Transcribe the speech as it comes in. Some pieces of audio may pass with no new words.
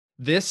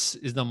This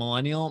is the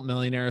Millennial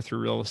Millionaire Through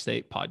Real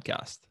Estate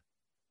podcast.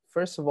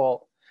 First of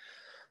all,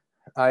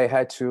 I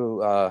had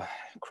to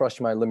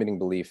crush my limiting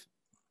belief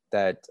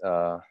that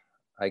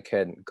I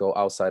can go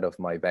outside of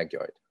my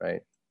backyard, right?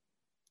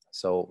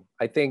 So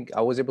I think I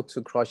was able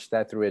to crush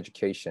that through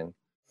education.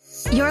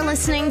 You're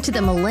listening to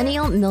the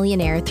Millennial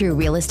Millionaire Through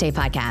Real Estate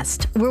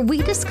podcast, where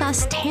we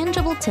discuss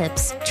tangible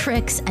tips,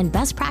 tricks, and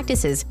best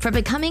practices for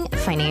becoming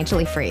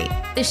financially free.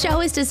 The show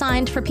is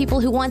designed for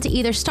people who want to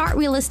either start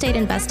real estate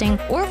investing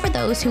or for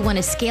those who want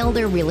to scale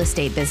their real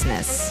estate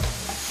business.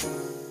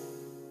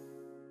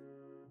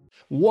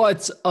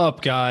 What's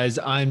up, guys?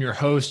 I'm your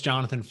host,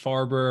 Jonathan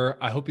Farber.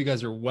 I hope you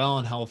guys are well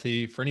and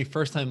healthy. For any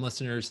first-time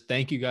listeners,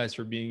 thank you guys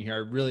for being here. I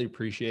really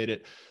appreciate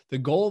it. The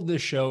goal of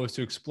this show is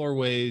to explore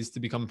ways to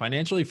become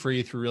financially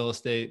free through real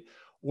estate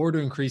or to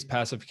increase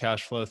passive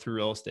cash flow through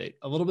real estate.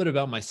 A little bit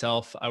about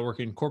myself. I work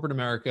in corporate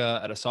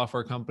America at a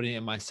software company,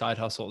 and my side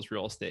hustle is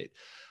real estate.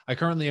 I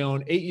currently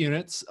own 8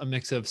 units, a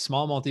mix of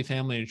small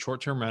multifamily and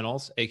short-term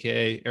rentals,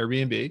 aka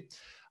Airbnb.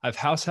 I've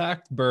house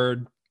hacked,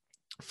 bird,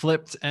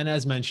 flipped, and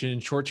as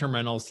mentioned, short-term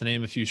rentals, to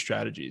name a few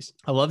strategies.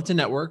 I love to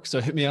network,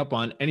 so hit me up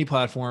on any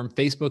platform,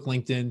 Facebook,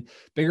 LinkedIn,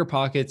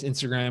 BiggerPockets,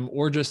 Instagram,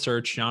 or just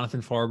search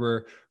Jonathan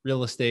Farber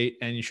Real Estate,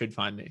 and you should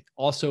find me.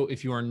 Also,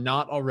 if you are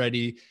not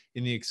already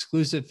in the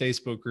exclusive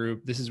Facebook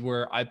group, this is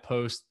where I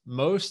post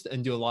most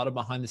and do a lot of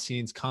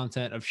behind-the-scenes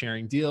content of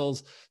sharing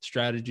deals,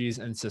 strategies,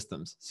 and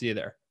systems. See you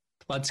there.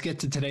 Let's get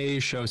to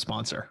today's show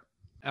sponsor.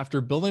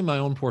 After building my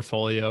own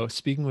portfolio,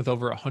 speaking with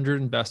over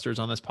 100 investors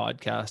on this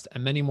podcast,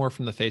 and many more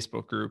from the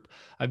Facebook group,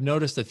 I've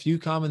noticed a few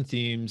common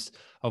themes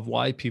of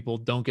why people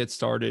don't get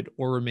started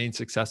or remain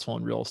successful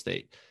in real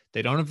estate.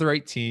 They don't have the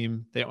right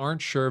team, they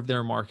aren't sure of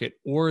their market,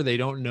 or they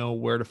don't know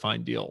where to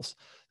find deals.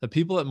 The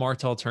people at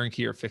Martel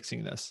Turnkey are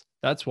fixing this.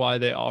 That's why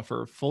they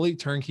offer fully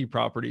turnkey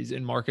properties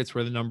in markets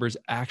where the numbers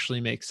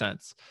actually make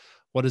sense.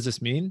 What does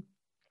this mean?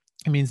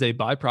 It means they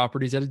buy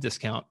properties at a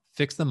discount,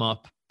 fix them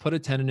up, put a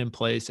tenant in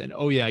place, and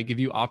give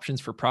you options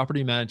for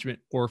property management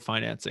or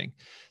financing.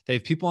 They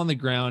have people on the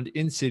ground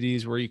in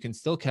cities where you can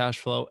still cash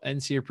flow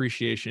and see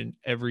appreciation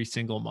every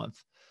single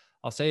month.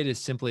 I'll say it as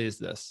simply as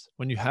this.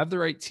 When you have the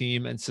right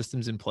team and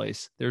systems in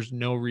place, there's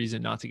no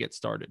reason not to get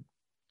started.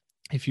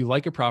 If you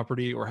like a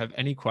property or have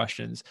any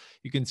questions,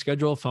 you can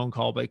schedule a phone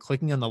call by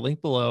clicking on the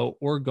link below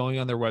or going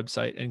on their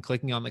website and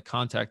clicking on the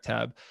contact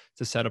tab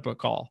to set up a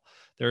call.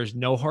 There is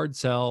no hard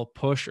sell,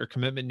 push, or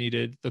commitment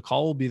needed. The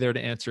call will be there to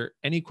answer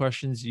any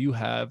questions you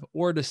have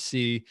or to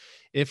see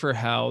if or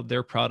how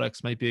their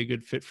products might be a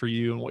good fit for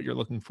you and what you're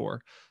looking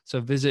for.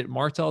 So visit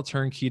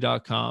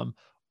martelturnkey.com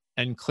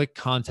and click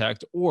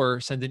contact,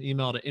 or send an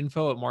email to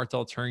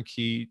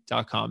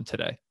info@martelturnkey.com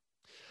today.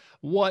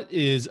 What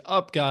is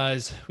up,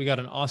 guys? We got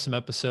an awesome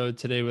episode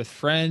today with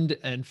friend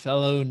and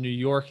fellow New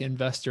York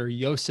investor,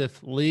 Yosef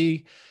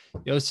Lee.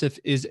 Yosef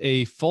is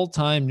a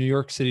full-time New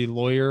York City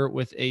lawyer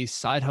with a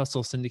side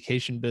hustle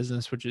syndication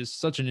business, which is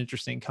such an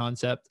interesting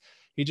concept.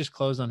 He just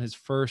closed on his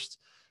first,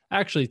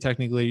 actually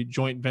technically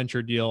joint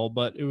venture deal,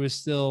 but it was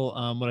still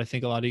what I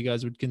think a lot of you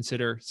guys would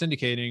consider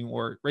syndicating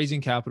or raising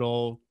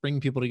capital,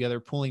 bringing people together,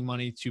 pooling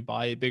money to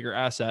buy a bigger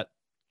asset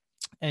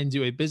and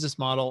do a business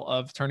model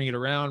of turning it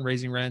around,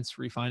 raising rents,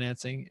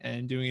 refinancing,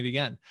 and doing it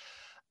again.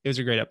 It was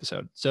a great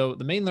episode. So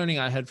the main learning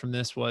I had from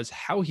this was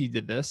how he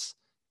did this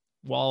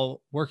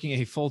while working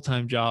a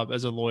full-time job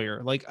as a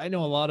lawyer. Like, I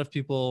know a lot of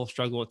people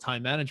struggle with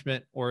time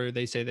management, or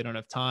they say they don't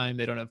have time,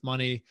 they don't have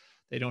money,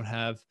 they don't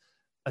have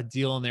a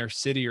deal in their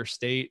city or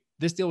state.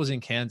 This deal was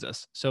in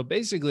Kansas. So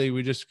basically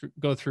we just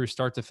go through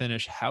start to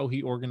finish how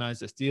he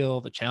organized this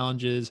deal, the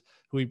challenges,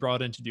 who he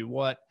brought in to do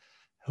what,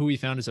 who he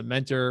found as a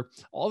mentor,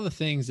 all the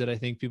things that I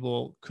think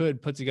people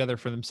could put together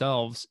for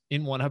themselves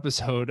in one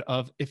episode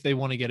of if they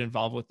want to get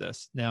involved with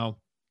this. Now,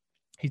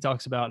 he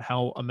talks about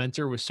how a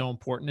mentor was so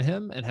important to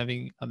him and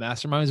having a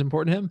mastermind is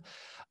important to him.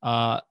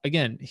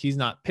 Again, he's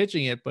not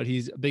pitching it, but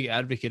he's a big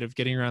advocate of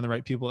getting around the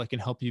right people that can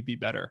help you be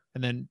better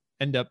and then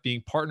end up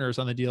being partners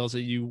on the deals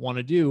that you want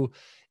to do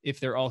if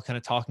they're all kind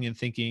of talking and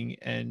thinking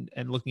and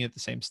looking at the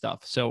same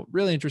stuff. So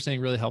really interesting,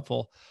 really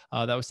helpful.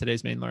 That was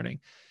today's main learning.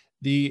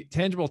 The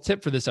tangible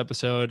tip for this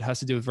episode has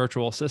to do with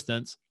virtual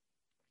assistants.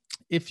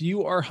 If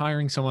you are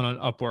hiring someone on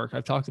Upwork,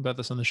 I've talked about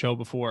this on the show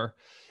before,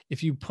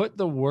 if you put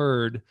the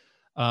word,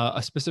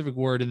 a specific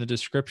word in the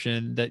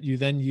description that you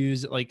then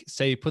use, like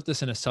say, put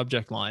this in a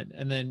subject line.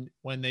 And then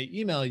when they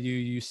email you,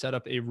 you set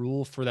up a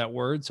rule for that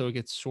word. So it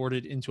gets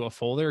sorted into a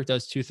folder. It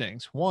does 2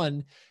 things.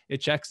 One, it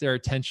checks their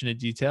attention to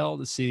detail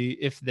to see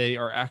if they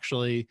are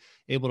actually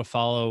able to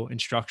follow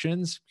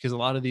instructions, because a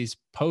lot of these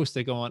posts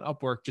that go on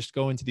Upwork just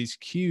go into these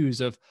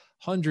queues of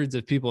hundreds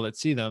of people that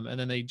see them. And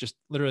then they just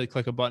literally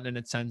click a button and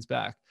it sends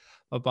back.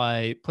 But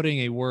by putting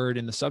a word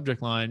in the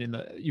subject line,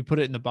 you put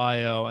it in the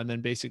bio, and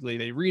then basically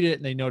they read it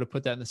and they know to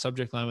put that in the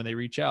subject line when they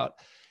reach out.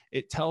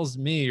 It tells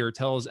me or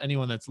tells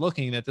anyone that's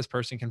looking that this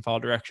person can follow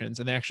directions,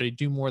 and they actually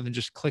do more than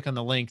just click on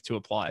the link to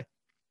apply.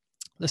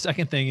 The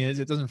second thing is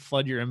it doesn't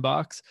flood your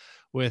inbox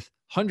with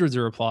hundreds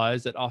of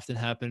replies that often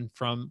happen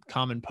from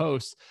common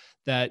posts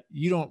that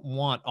you don't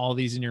want all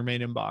these in your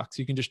main inbox.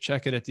 You can just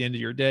check it at the end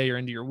of your day or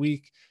end of your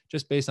week,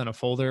 just based on a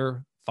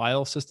folder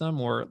file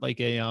system or like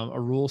a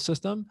rule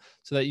system,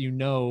 so that you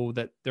know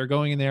that they're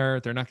going in there,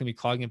 they're not going to be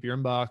clogging up your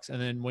inbox.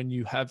 And then when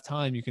you have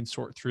time, you can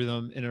sort through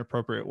them in an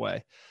appropriate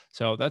way.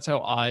 So that's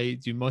how I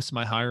do most of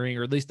my hiring,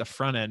 or at least the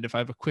front end. If I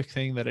have a quick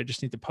thing that I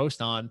just need to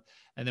post on,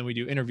 and then we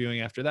do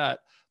interviewing after that.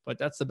 But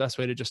that's the best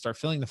way to just start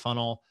filling the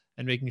funnel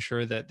and making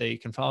sure that they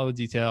can follow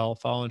detail,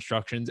 follow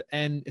instructions,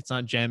 and it's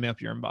not jamming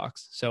up your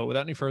inbox. So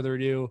without any further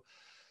ado,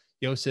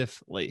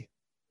 Yosef Lee.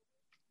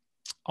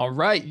 All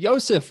right,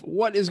 Yosef,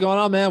 what is going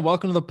on, man?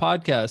 Welcome to the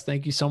podcast.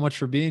 Thank you so much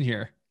for being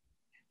here.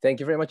 Thank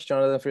you very much,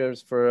 Jonathan,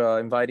 for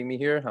inviting me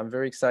here. I'm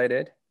very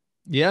excited.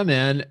 Yeah,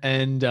 man.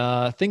 And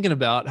thinking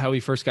about how we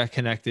first got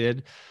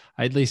connected,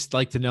 I'd at least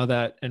like to know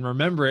that and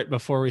remember it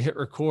before we hit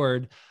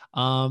record,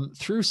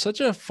 through such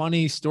a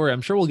funny story.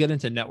 I'm sure we'll get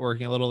into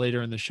networking a little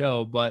later in the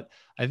show, but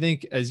I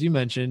think, as you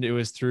mentioned, it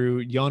was through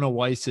Yonah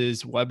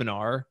Weiss's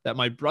webinar that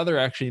my brother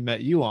actually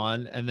met you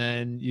on. And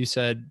then you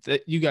said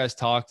that you guys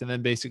talked, and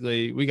then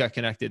basically we got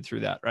connected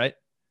through that, right?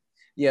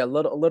 Yeah, a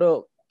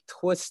little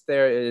twist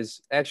there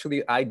is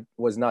actually I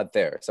was not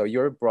there. So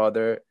your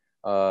brother,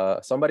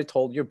 somebody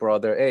told your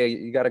brother, hey,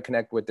 you got to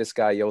connect with this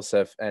guy,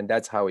 Yosef. And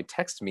that's how he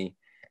texted me.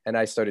 And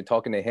I started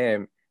talking to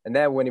him. And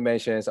then when he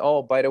mentions,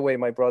 oh, by the way,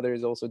 my brother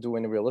is also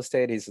doing real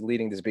estate. He's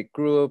leading this big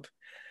group.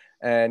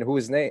 And who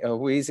is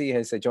he?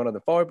 He said,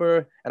 Jonathan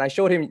Farber. And I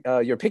showed him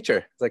your picture.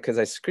 It's like, because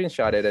I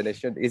screenshotted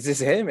it. And is this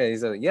him? And he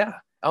said, yeah.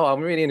 Oh,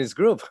 I'm already in his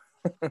group.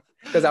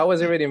 Because I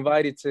was already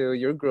invited to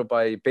your group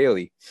by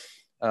Bailey,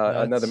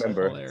 another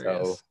member. Hilarious.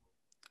 So,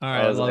 all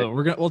right, I love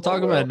it. We'll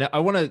talk about it. I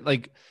want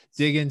to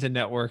dig into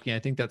networking. I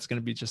think that's going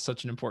to be just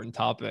such an important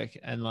topic,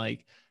 and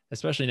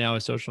especially now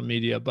with social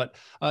media. But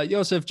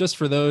Yosef, just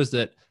for those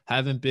that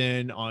haven't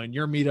been on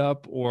your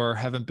meetup or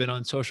haven't been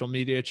on social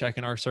media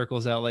checking our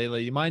circles out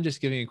lately, you mind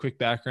just giving a quick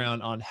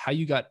background on how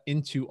you got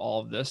into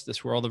all of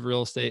this world of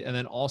real estate, and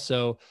then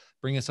also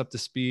bring us up to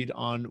speed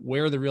on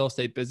where the real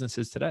estate business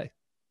is today?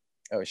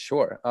 Oh,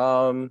 sure.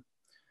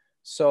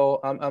 So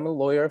I'm a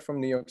lawyer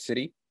from New York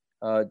City.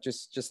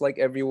 Just like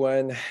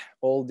everyone,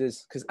 all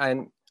this, because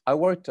I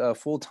worked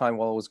full-time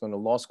while I was going to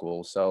law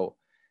school. So,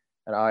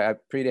 and I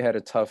pretty had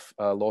a tough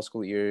law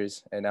school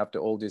years. And after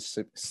all these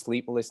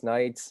sleepless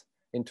nights,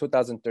 in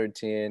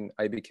 2013,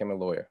 I became a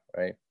lawyer,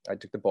 right? I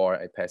took the bar,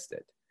 I passed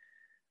it.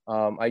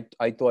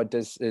 I thought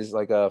this is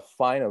like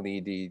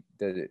finally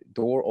the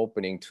door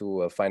opening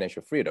to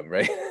financial freedom,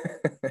 right?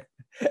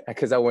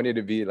 Because I wanted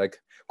to be like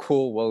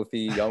cool,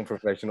 wealthy, young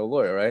professional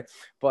lawyer, right?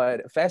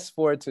 But fast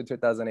forward to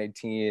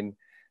 2018,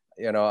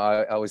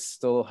 I was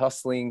still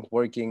hustling,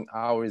 working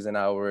hours and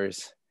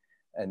hours,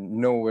 and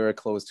nowhere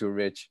close to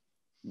rich.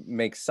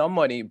 Make some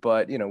money,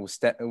 but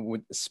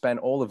would spend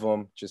all of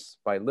them just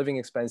by living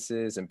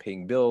expenses and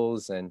paying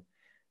bills, and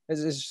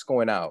it's just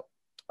going out.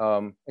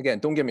 Again,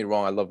 don't get me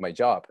wrong, I love my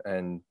job,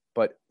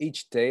 but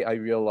each day I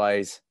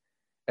realize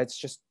it's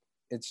just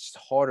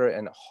harder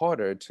and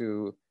harder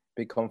to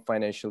become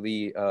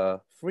financially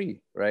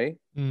free, right?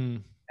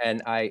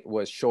 And I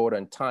was short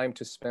on time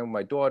to spend with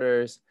my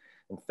daughters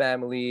and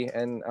family,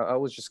 and I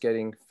was just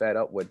getting fed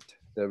up with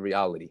the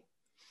reality.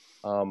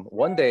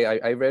 One day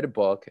I read a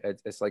book.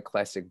 It's like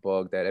classic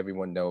book that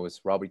everyone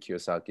knows, Robert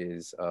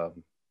Kiyosaki's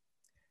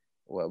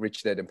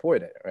Rich Dad and Poor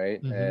Dad,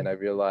 right? Mm-hmm. And I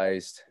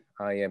realized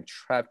I am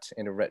trapped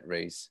in a rat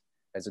race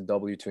as a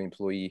W-2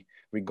 employee,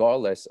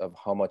 regardless of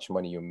how much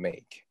money you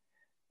make.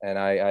 And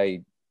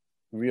I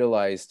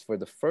realized for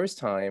the first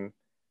time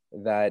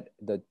that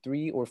the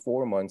 3 or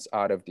 4 months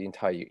out of the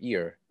entire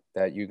year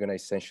that you're gonna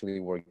essentially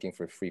working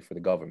for free for the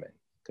government,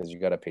 because you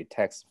gotta pay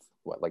tax,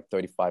 like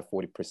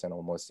 35-40%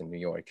 almost in New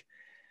York.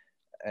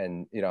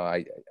 And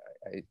I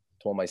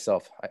told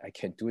myself I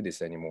can't do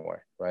this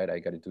anymore, right? I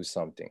got to do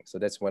something. So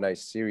that's when I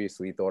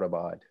seriously thought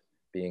about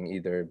being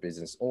either a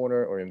business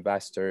owner or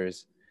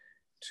investors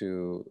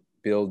to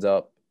build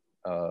up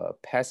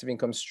passive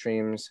income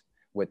streams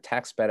with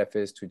tax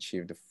benefits to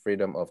achieve the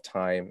freedom of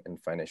time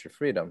and financial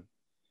freedom.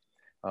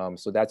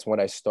 So that's when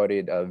I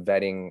started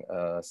vetting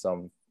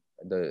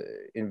the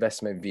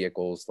investment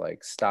vehicles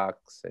like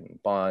stocks and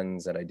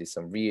bonds, and I did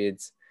some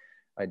REITs,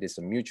 I did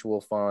some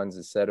mutual funds,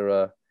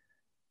 etc.,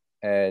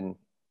 and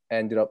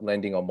ended up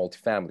landing on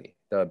multifamily.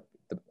 The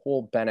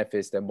whole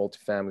benefits that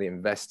multifamily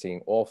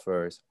investing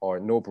offers are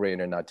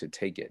no-brainer not to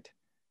take it,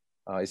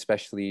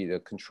 especially the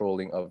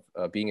controlling of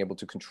being able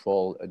to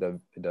control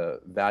the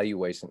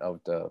valuation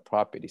of the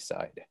property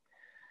side.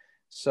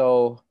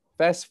 So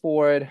fast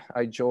forward,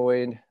 I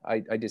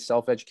did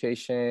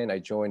self-education, I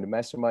joined the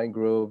mastermind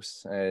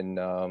groups, and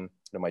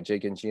my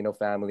Jake and Gino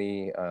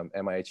family,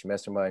 MIH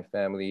mastermind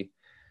family,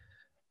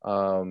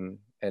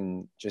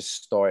 and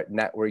just start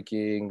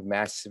networking,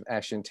 massive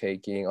action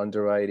taking,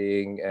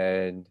 underwriting.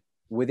 And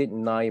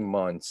within 9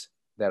 months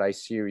that I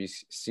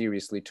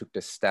seriously took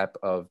the step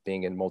of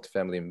being a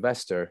multifamily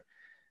investor,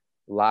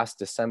 last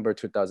December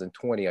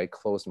 2020, I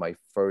closed my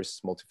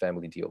first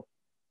multifamily deal,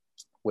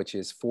 which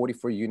is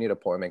 44 unit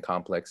apartment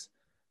complex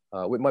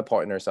with my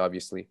partners,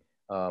 obviously,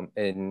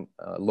 in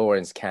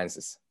Lawrence,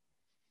 Kansas.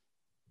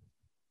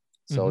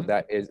 So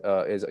that is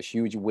a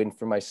huge win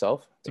for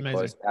myself, It's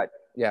because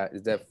amazing.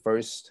 is that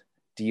first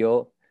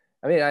deal.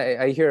 I mean,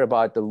 I hear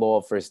about the law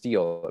of first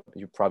deal.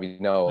 You probably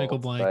know, Michael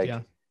Blank. like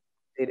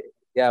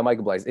Yeah.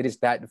 Michael Blank. It is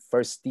that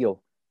first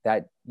deal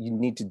that you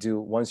need to do.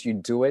 Once you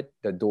do it,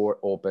 the door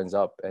opens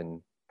up,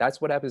 and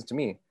that's what happens to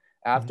me. Mhm.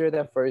 After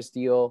that first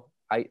deal,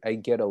 I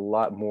get a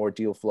lot more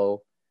deal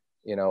flow.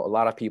 You know, a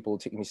lot of people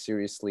take me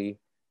seriously,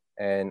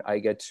 and I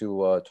get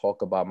to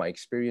talk about my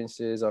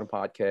experiences on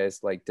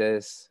podcasts like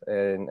this,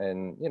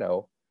 and you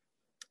know,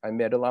 I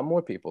met a lot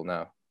more people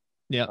now.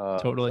 Yeah,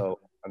 totally. So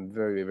I'm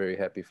very, very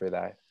happy for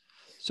that.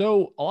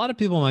 So a lot of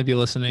people might be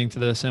listening to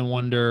this and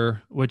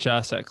wonder which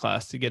asset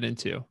class to get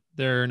into.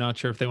 They're not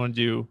sure if they want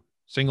to do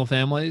single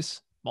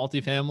families,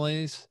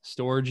 multifamilies,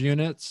 storage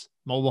units,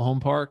 mobile home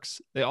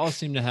parks. They all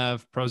seem to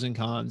have pros and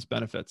cons,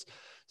 benefits.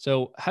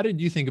 So how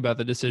did you think about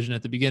the decision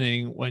at the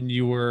beginning when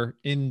you were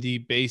in the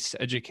base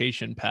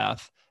education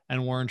path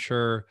and weren't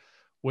sure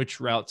which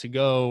route to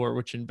go or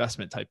which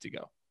investment type to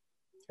go?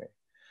 Okay.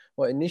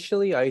 Well,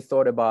 initially I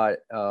thought about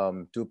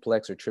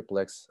duplex or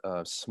triplex,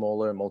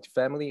 smaller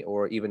multifamily,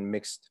 or even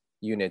mixed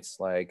units,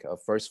 like a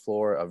first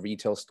floor, a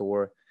retail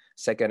store,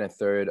 second and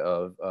third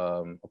of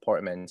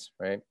apartments,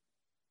 right?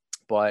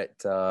 But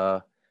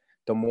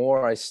the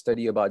more I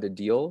study about the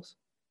deals,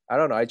 I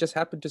don't know, I just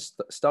happened to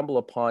stumble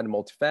upon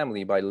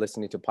multifamily by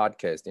listening to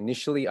podcasts.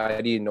 Initially, I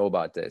didn't know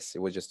about this. It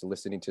was just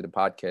listening to the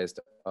podcast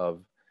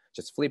of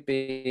just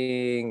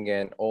flipping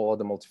and all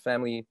the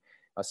multifamily,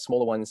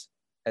 smaller ones.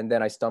 And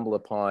then I stumbled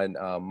upon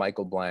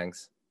Michael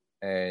Blanks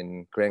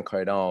and Grant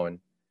Cardone,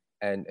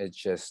 and it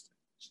just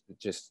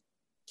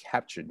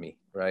captured me,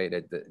 right?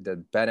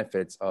 The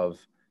benefits of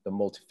the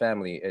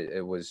multifamily,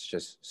 it was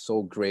just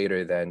so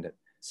greater than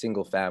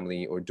single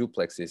family or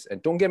duplexes.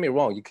 And don't get me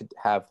wrong, you could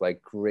have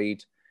like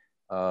great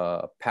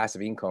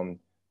passive income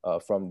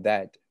from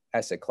that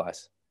asset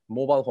class.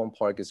 Mobile home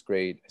park is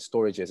great,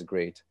 storage is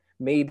great.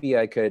 Maybe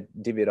I could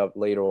divvy it up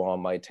later on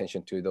my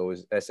attention to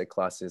those asset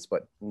classes,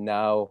 but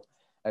now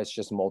it's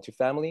just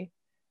multifamily.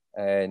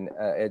 And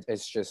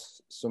it's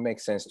just so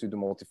makes sense to do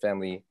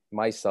multifamily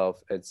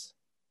myself. It's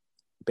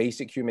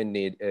basic human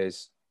need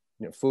is,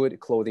 you know, food,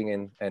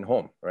 clothing, and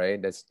home,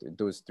 right? That's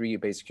those three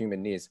basic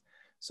human needs.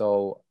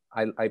 So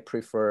I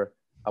prefer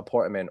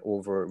apartment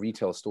over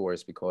retail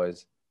stores,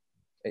 because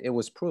it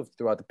was proved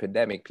throughout the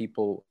pandemic,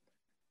 people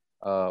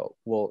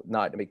will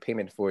not make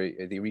payment for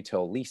the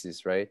retail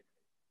leases, right?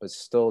 But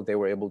still they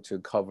were able to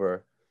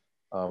cover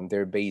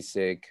their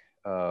basic,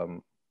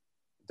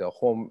 the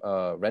home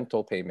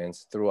rental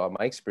payments. Throughout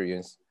my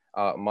experience,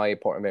 my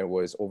apartment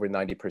was over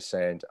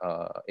 90%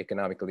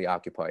 economically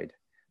occupied,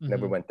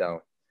 never went down.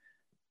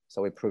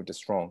 So it proved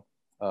strong.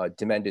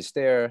 Demand is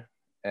there,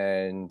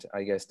 and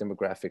I guess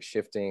demographic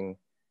shifting.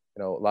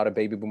 You know, a lot of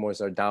baby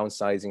boomers are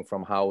downsizing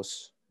from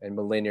house, and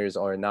millennials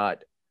are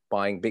not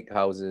buying big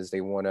houses.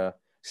 They want to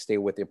stay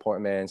with the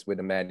apartments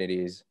with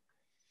amenities,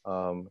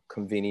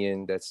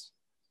 convenient.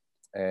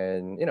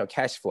 And you know,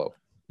 cash flow,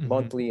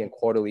 monthly and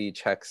quarterly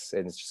checks,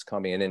 and it's just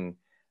coming in.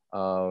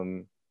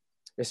 And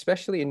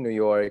especially in New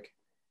York,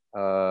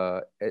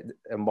 a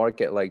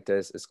market like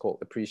this is called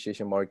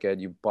appreciation market.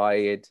 You buy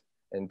it,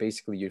 and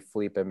basically you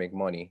flip and make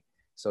money.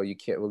 So you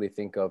can't really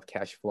think of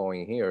cash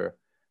flowing here.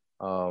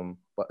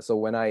 But so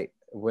when I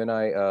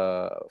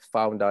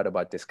found out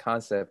about this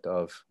concept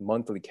of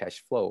monthly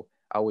cash flow,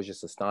 I was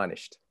just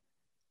astonished.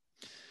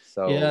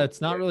 So yeah,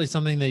 it's not really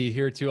something that you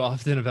hear too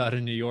often about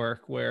in New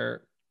York,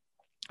 where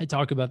I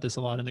talk about this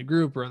a lot in the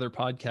group or other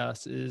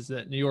podcasts, is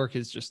that New York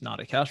is just not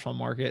a cash flow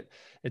market.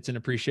 It's an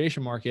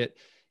appreciation market.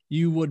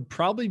 You would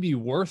probably be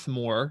worth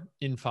more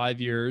in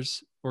 5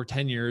 years or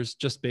 10 years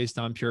just based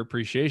on pure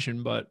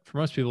appreciation. But for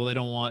most people, they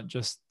don't want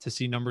just to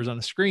see numbers on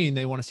a screen.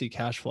 They want to see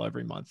cash flow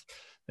every month.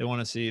 They want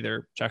to see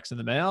their checks in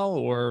the mail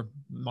or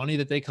money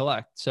that they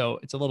collect. So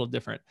it's a little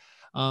different.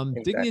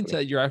 Digging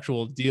into your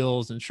actual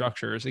deals and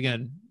structures,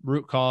 again,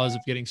 root cause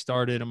of getting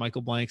started, a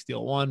Michael Blank's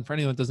deal one. For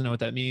anyone that doesn't know what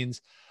that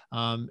means,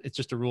 it's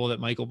just a rule that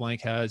Michael Blank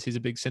has. He's a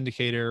big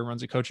syndicator,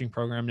 runs a coaching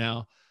program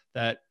now,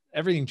 that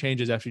everything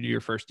changes after you do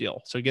your first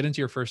deal. So get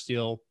into your first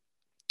deal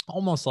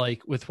almost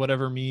like with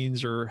whatever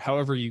means or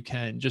however you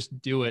can, just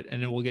do it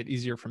and it will get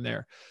easier from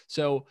there.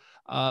 So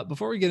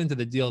before we get into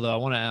the deal though, I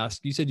want to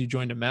ask, you said you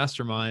joined a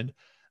mastermind.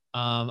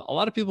 A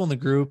lot of people in the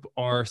group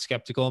are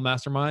skeptical of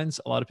masterminds.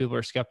 A lot of people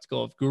are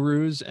skeptical of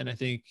gurus. And I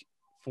think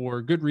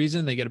for good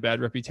reason, they get a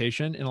bad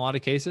reputation in a lot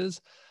of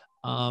cases.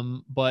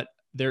 But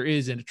there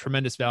is a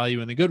tremendous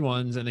value in the good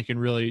ones, and they can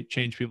really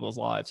change people's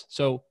lives.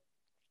 So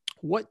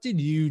what did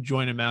you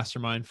join a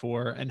mastermind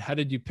for, and how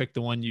did you pick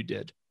the one you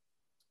did?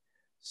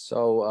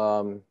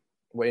 So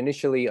well,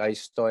 initially I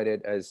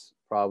started, as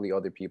probably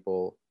other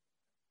people,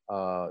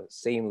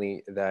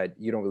 samely, that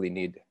you don't really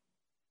need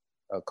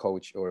a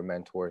coach or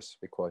mentors,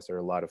 because there are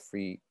a lot of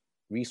free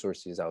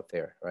resources out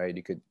there, right?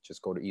 You could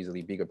just go to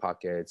easily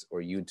BiggerPockets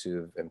or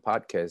YouTube and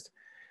podcast.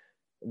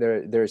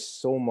 There's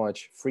so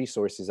much free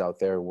sources out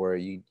there where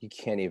you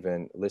can't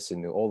even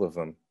listen to all of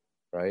them,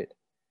 right?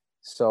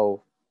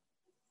 So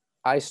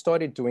I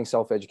started doing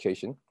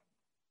self-education,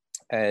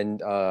 And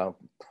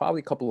probably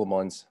a couple of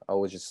months, I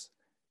was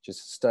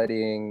just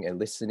studying and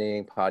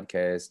listening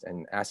podcasts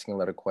and asking a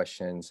lot of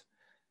questions.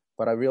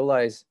 But I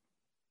realized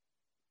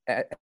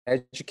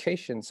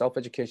education,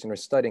 self-education or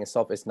studying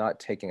itself is not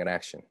taking an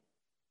action.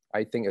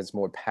 I think it's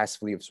more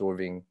passively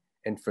absorbing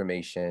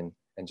information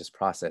and just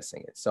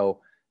processing it. So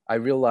I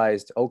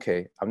realized,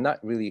 okay, I'm not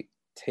really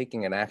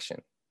taking an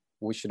action.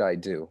 What should I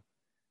do?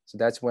 So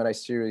that's when I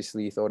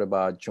seriously thought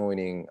about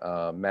joining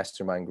a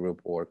mastermind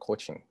group or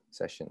coaching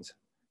sessions.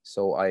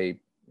 So I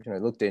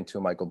looked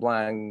into Michael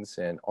Blanks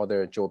and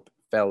other Joe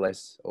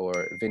Fellis or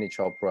Vinny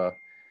Chopra.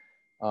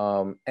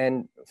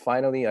 And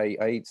finally,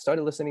 I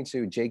started listening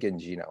to Jake and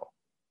Gino.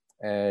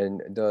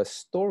 And the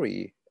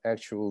story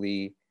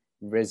actually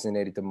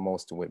resonated the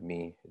most with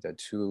me. The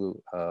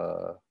two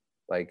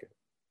like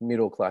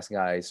middle-class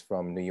guys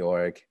from New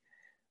York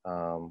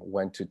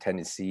went to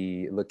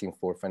Tennessee looking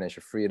for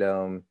financial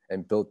freedom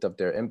and built up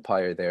their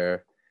empire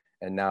there,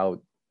 and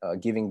now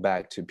giving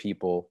back to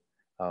people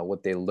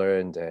what they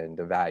learned and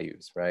the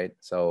values, right?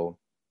 So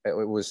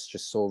it was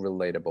just so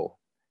relatable.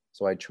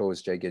 So I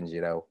chose Jake and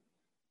Gino,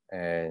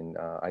 and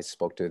I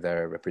spoke to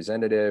their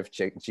representative,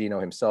 Gino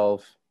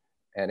himself.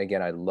 And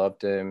again, I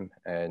loved him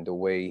and the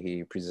way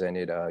he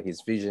presented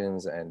his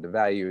visions and the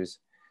values.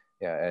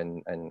 Yeah,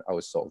 and I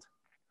was sold.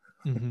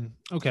 Mm-hmm.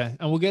 Okay.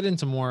 And we'll get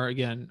into more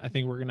again. I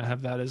think we're going to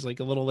have that as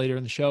like a little later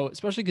in the show,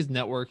 especially because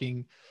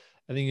networking,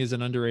 I think, is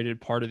an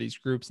underrated part of these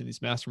groups and these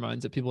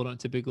masterminds that people don't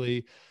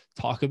typically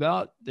talk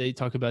about. They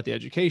talk about the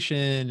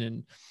education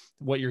and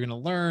what you're going to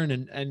learn,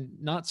 and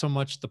not so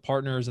much the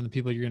partners and the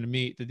people you're going to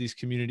meet that these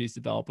communities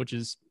develop, which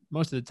is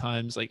most of the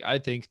times, like, I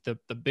think the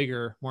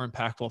bigger, more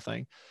impactful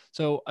thing.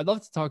 So I'd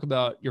love to talk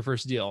about your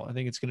first deal. I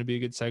think it's going to be a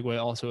good segue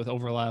also with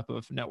overlap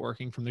of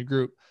networking from the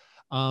group.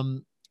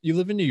 You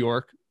live in New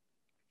York.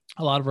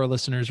 A lot of our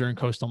listeners are in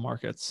coastal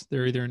markets.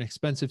 They're either in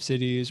expensive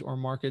cities or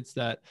markets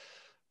that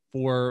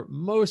for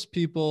most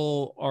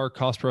people are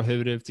cost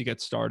prohibitive to get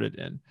started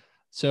in.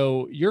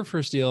 So your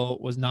first deal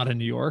was not in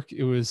New York.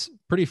 It was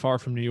pretty far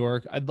from New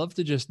York. I'd love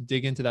to just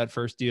dig into that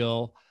first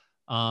deal,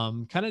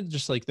 kind of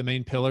just like the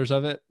main pillars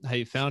of it, how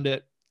you found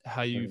it,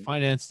 how you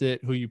financed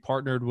it, who you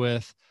partnered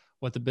with,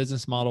 what the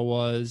business model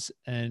was,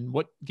 and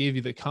what gave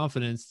you the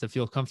confidence to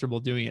feel comfortable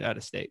doing it out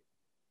of state.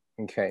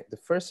 Okay.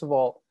 First of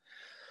all,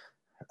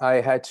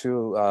 I had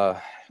to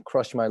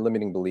crush my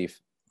limiting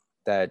belief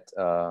that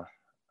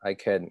I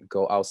can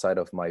go outside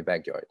of my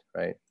backyard,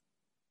 right?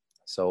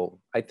 So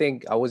I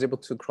think I was able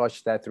to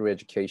crush that through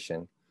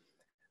education.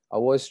 I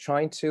was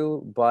trying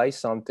to buy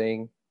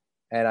something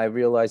and I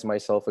realized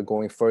myself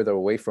going further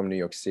away from New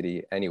York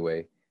City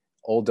anyway,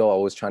 although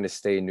I was trying to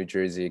stay in New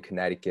Jersey,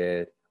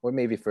 Connecticut, or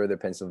maybe further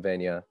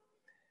Pennsylvania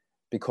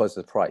because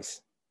of the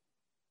price.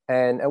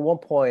 And at one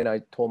point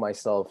I told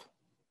myself,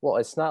 well,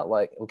 it's not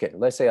like, okay,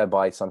 let's say I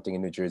buy something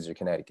in New Jersey or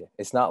Connecticut.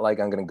 It's not like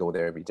I'm going to go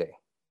there every day.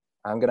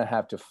 I'm going to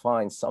have to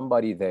find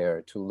somebody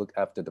there to look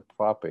after the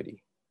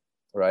property,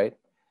 right?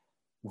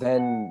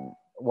 Then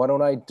why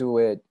don't I do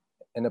it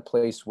in a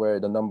place where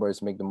the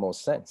numbers make the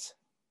most sense?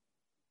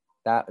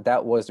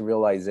 That was the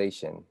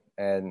realization.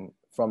 And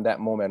from that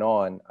moment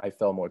on, I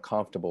felt more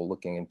comfortable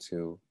looking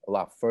into a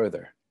lot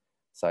further.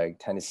 It's like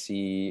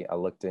Tennessee, I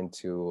looked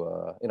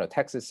into,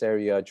 Texas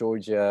area,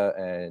 Georgia,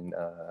 and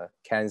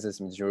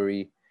Kansas,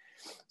 Missouri.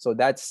 So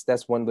that's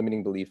one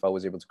limiting belief I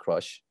was able to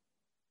crush.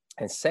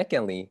 And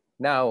secondly,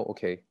 now,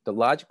 okay, the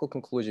logical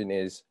conclusion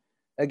is,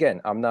 again,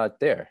 I'm not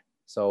there.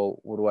 So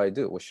what do I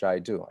do? What should I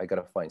do? I got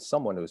to find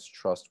someone who's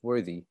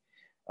trustworthy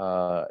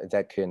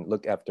that can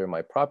look after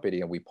my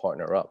property, and we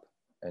partner up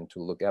and to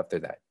look after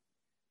that.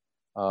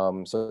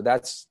 So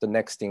that's the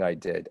next thing I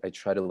did. I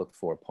try to look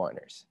for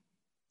partners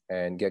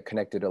and get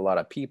connected to a lot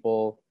of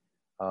people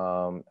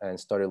and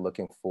started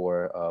looking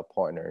for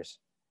partners.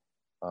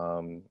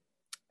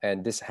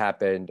 And this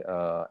happened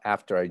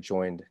after I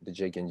joined the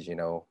Jake and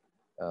Gino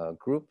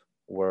group,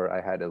 where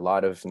I had a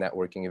lot of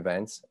networking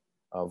events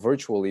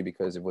virtually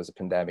because it was a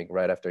pandemic.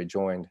 Right after I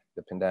joined,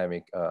 the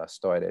pandemic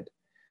started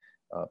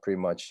pretty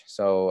much.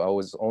 So I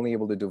was only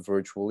able to do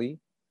virtually.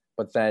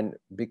 But then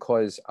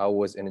because I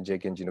was in a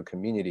Jake and Gino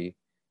community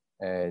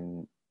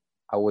and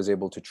I was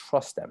able to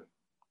trust them,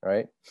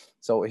 right?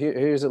 So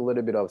here's a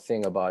little bit of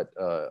thing about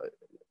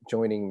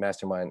joining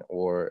mastermind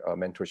or a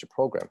mentorship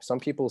program. Some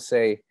people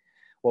say,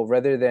 well,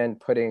 rather than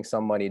putting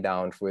some money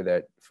down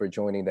for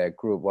joining that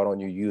group, why don't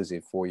you use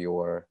it for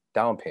your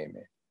down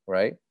payment,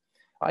 right?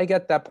 I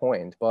get that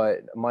point,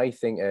 but my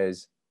thing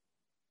is,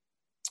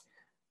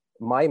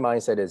 my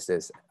mindset is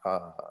this: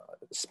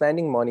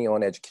 spending money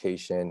on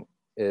education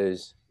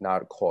is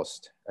not a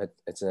cost;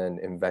 it's an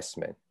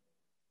investment.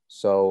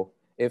 So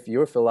if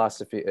your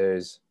philosophy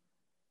is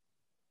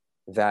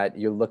that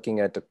you're looking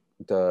at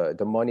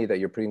the money that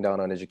you're putting down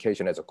on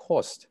education as a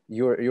cost,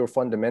 you're a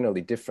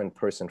fundamentally different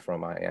person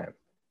from I am,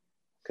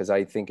 because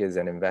I think is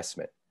an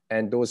investment.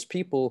 And those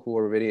people who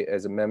are already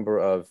as a member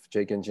of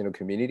Jake and Gino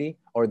community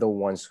are the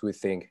ones who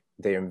think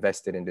they're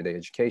invested into their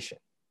education.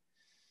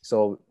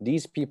 So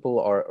these people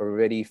are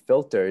already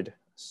filtered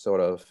sort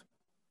of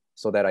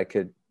so that I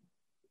could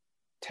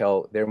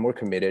tell they're more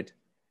committed,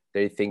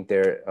 They think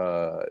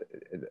the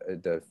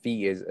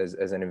fee is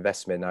as an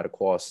investment, not a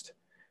cost.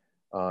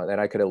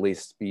 And I could at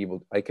least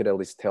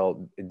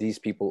tell these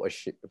people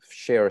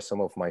share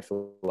some of my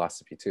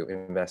philosophy too,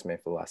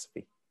 investment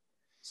philosophy.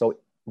 So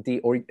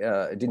the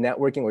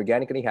networking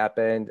organically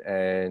happened,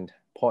 and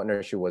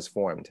partnership was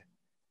formed.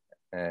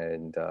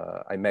 And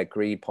I met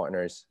great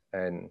partners,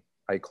 and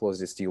I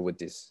closed this deal with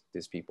these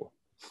people.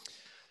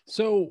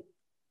 So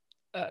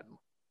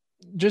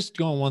just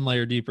going one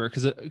layer deeper,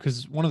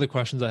 because one of the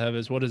questions I have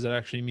is, what does it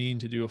actually mean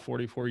to do a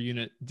 44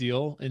 unit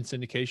deal in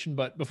syndication?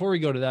 But before we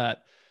go to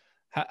that,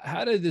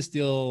 how did this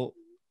deal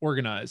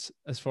organize,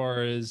 as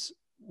far as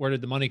where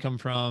did the money come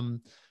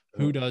from?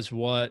 Who does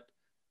what?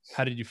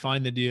 How did you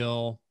find the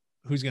deal?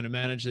 Who's going to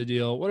manage the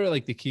deal? What are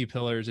like the key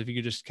pillars? If you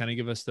could just kind of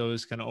give us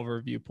those kind of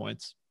overview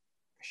points.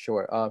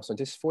 Sure. So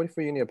this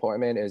 44 unit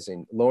apartment is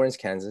in Lawrence,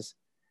 Kansas,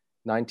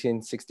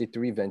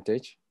 1963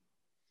 vintage,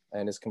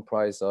 and is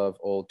comprised of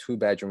all 2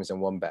 bedrooms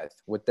and 1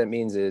 bath. What that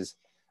means is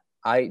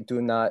I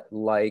do not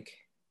like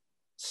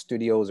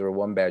studios or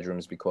 1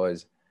 bedrooms,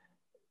 because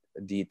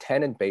the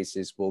tenant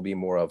basis will be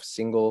more of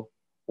single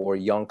or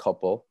young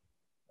couple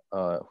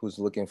who's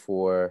looking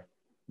for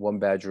 1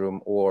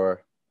 bedroom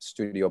or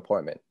studio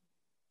apartment.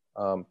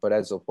 But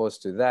as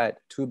opposed to that,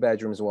 2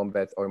 bedrooms, 1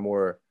 bath are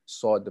more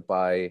sought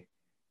by,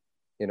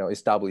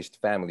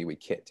 established family with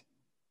kid.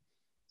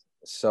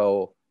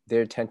 So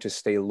they tend to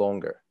stay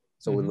longer.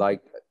 So we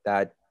like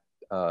that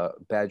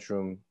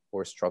bedroom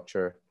or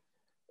structure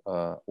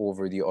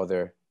over the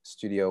other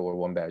studio or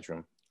 1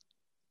 bedroom.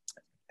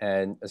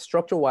 And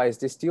structure-wise,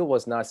 this deal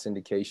was not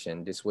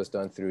syndication. This was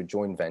done through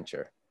joint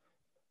venture.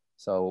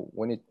 So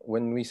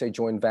when we say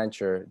joint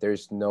venture,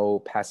 there's no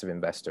passive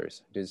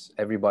investors.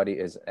 Everybody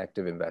is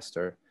active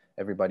investor.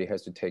 Everybody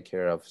has to take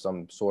care of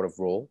some sort of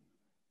role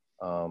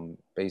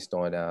based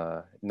on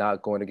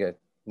not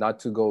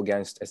to go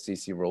against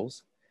SEC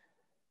rules.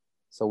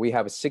 So we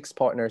have 6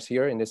 partners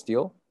here in this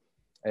deal,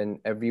 and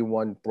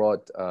everyone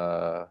brought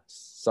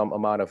some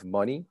amount of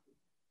money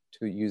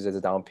to use as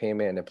a down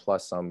payment, and then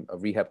plus some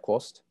rehab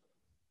cost.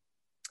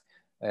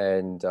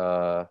 And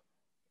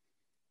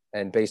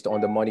based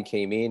on the money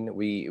came in,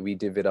 we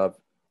divvied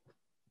up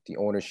the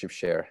ownership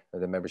share,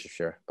 the membership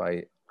share,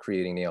 by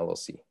creating the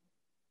LLC.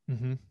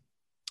 Mm-hmm.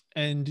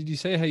 And did you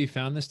say how you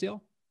found this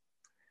deal?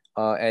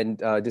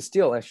 This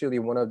deal, actually,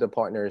 one of the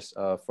partners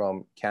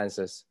from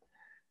Kansas,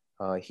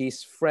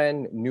 his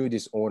friend knew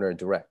this owner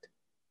direct.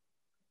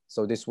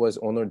 So this was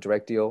owner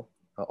direct deal,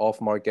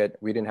 off market.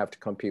 We didn't have to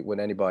compete with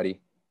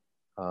anybody.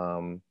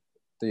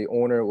 The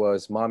owner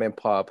was mom and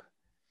pop,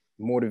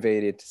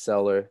 motivated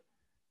seller.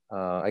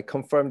 I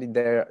confirmed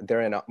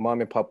they're a mom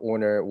and pop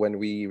owner when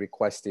we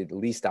requested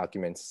lease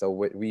documents. So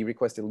we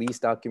requested lease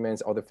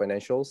documents, other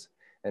financials,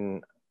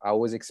 and I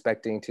was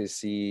expecting to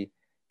see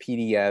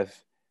PDF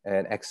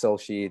and Excel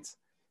sheets.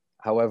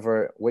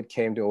 However, what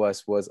came to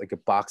us was like a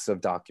box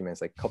of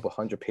documents, like a couple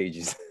 100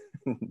 pages.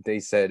 They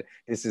said,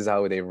 this is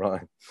how they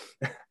run.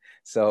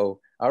 So,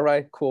 all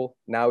right, cool.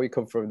 Now we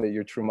confirm that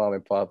you're true mom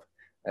and pop.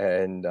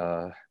 And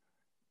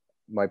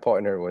my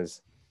partner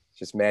was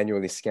just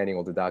manually scanning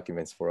all the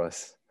documents for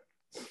us.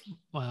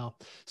 Wow.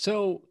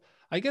 So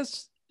I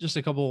guess just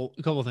a couple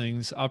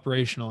things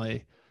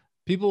operationally.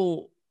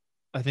 People,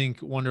 I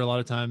think, wonder a lot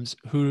of times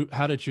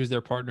how to choose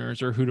their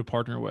partners or who to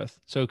partner with.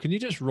 So can you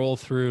just roll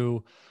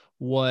through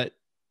what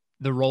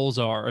the roles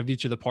are of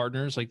each of the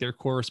partners, like their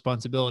core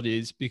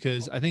responsibilities?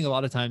 Because I think a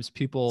lot of times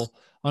people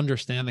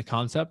understand the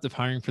concept of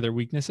hiring for their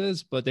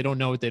weaknesses, but they don't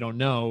know what they don't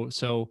know.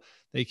 So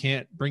they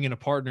can't bring in a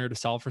partner to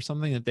solve for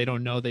something that they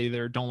don't know, they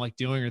either don't like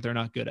doing or they're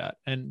not good at.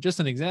 And just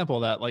an example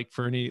of that, like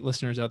for any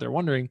listeners out there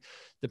wondering,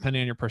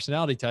 depending on your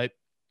personality type,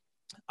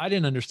 I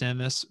didn't understand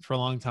this for a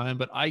long time,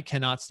 but I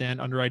cannot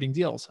stand underwriting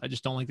deals. I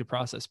just don't like the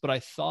process. But I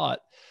thought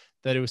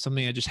that it was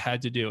something I just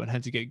had to do and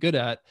had to get good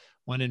at,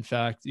 when in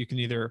fact you can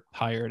either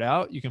hire it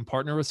out, you can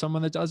partner with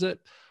someone that does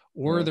it,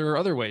 or there are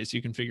other ways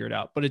you can figure it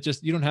out. But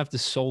you don't have to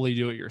solely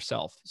do it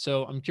yourself.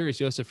 So I'm curious,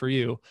 Joseph, for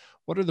you,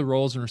 what are the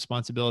roles and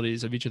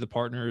responsibilities of each of the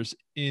partners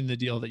in the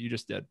deal that you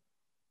just did?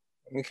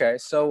 Okay,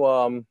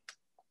 so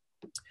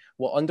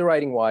well,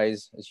 underwriting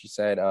wise, as you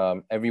said,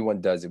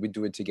 everyone does it. We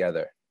do it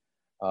together.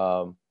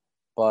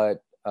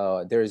 But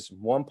there's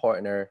one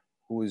partner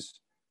whose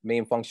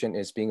main function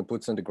is being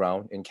boots on the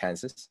ground in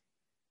Kansas.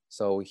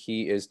 So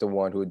he is the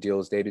one who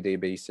deals day-to-day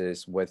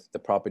basis with the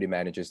property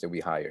managers that we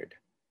hired.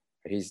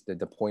 He's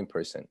the point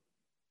person.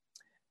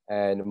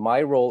 And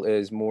my role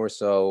is more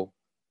so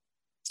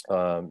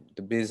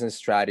the business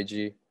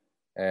strategy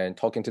and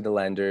talking to the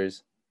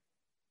lenders,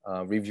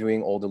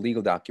 reviewing all the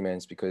legal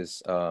documents,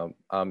 because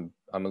I'm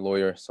a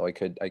lawyer, so I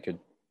could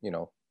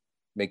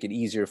make it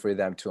easier for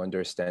them to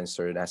understand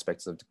certain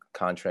aspects of the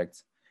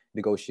contract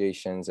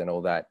negotiations and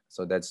all that.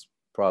 So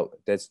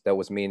that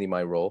was mainly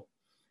my role.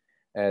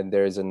 And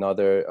there's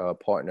another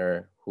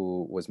partner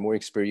who was more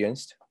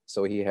experienced.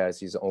 So he has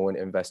his own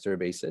investor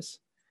basis,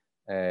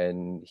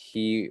 and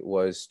he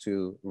was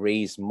to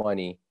raise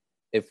money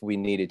if we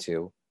needed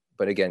to.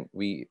 But again,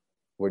 we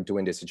were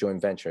doing this a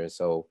joint venture.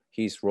 So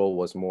his role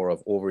was more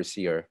of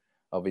overseer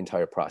of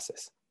entire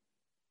process.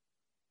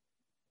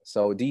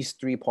 So these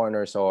three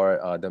partners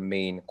are the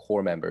main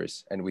core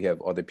members, and we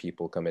have other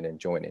people come in and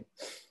join in.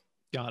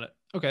 Got it.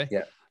 Okay.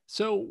 Yeah.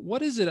 So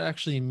what does it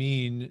actually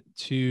mean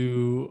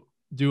to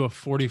do a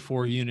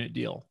 44 unit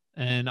deal?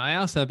 And I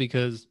ask that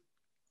because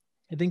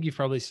I think you've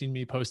probably seen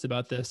me post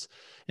about this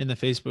in the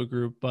Facebook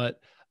group, but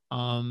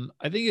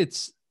I think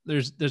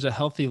there's a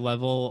healthy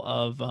level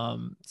of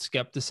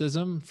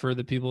skepticism for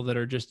the people that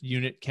are just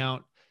unit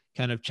count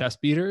kind of chest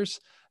beaters.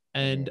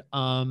 And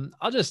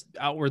I'll just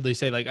outwardly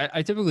say, like,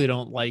 I typically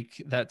don't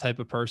like that type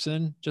of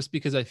person, just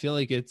because I feel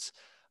like it's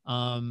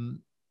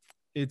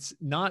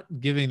not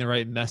giving the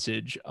right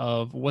message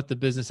of what the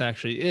business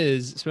actually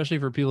is, especially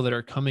for people that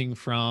are coming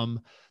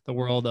from the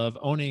world of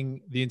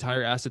owning the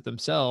entire asset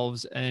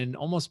themselves and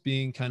almost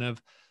being kind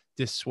of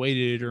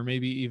dissuaded, or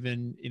maybe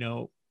even,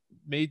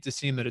 made to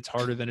seem that it's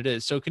harder than it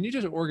is. So can you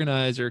just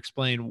organize or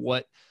explain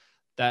what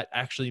that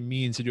actually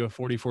means to do a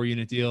 44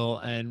 unit deal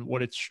and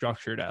what it's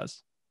structured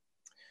as?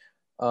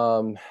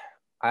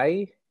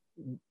 I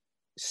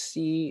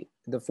see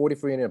the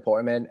 44 unit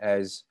apartment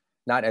as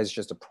not as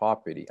just a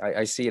property.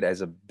 I see it as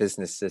a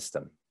business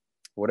system.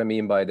 What I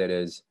mean by that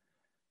is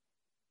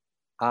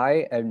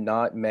I am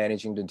not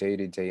managing the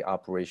day-to-day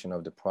operation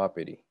of the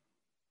property.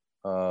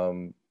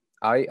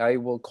 I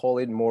will call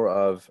it more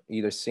of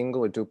either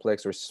single or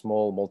duplex or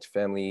small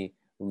multifamily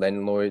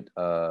landlord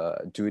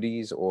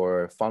duties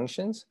or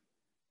functions,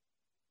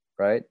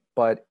 right?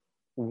 But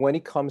when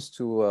it comes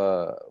to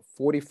a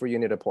 44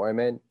 unit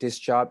apartment, this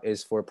job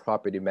is for a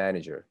property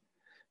manager.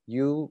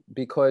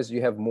 Because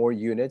you have more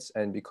units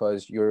and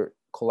because you're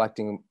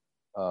collecting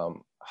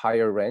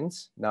higher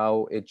rents,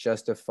 now it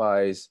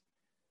justifies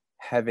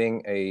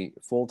having a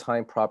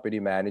full-time property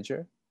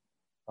manager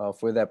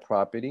for that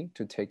property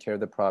to take care of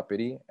the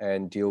property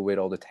and deal with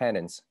all the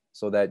tenants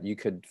so that you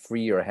could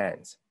free your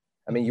hands.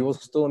 I mean, you will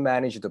still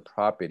manage the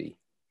property,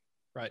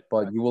 right?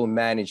 But you will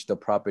manage the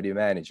property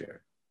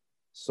manager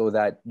so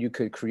that you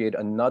could create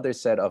another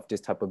set of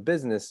this type of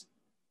business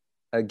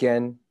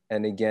again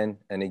and again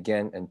and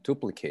again and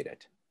duplicate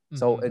it.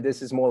 So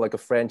this is more like a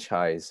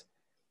franchise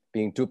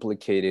being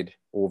duplicated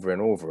over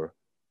and over.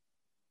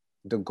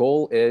 The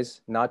goal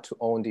is not to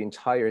own the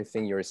entire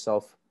thing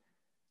yourself.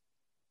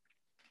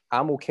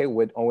 I'm okay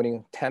with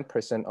owning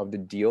 10% of the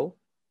deal,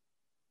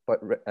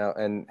 but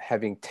and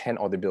having 10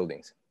 other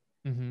buildings.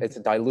 It's a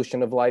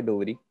dilution of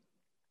liability.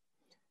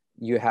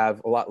 You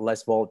have a lot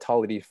less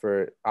volatility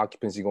for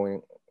occupancy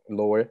going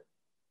lower.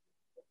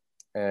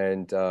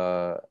 And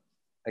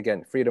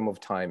again, freedom of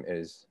time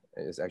is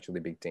actually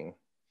a big thing.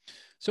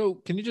 So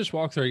can you just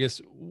walk through, I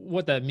guess,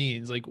 what that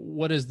means? Like,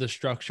 what is the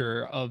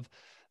structure of,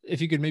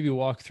 if you could maybe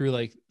walk through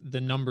like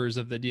the numbers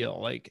of the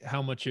deal, like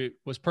how much it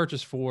was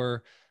purchased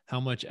for, how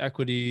much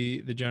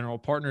equity the general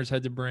partners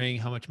had to bring,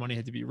 how much money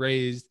had to be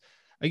raised.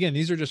 Again,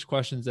 these are just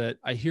questions that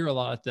I hear a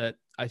lot that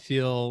I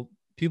feel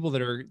people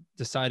that are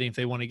deciding if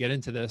they want to get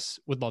into this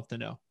would love to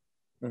know.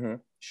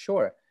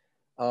 Sure.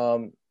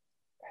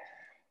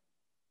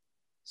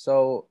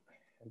 So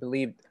I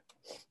believe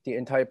the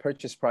entire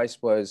purchase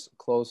price was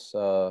close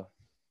to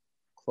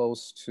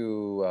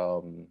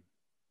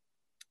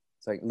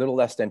it's like a little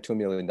less than $2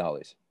 million.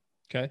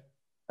 Okay.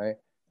 Right.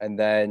 And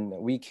then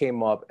we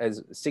came up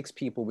as 6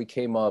 people, we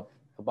came up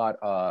about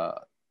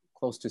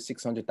close to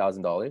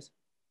 $600,000.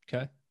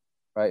 Okay.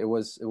 Right. It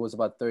was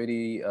about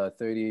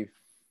 35%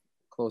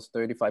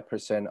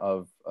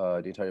 of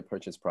the entire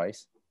purchase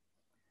price.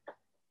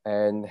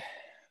 And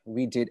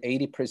we did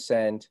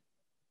 80%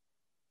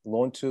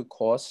 loan to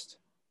cost.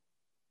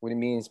 What it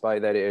means by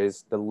that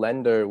is the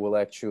lender will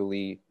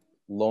actually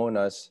loan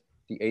us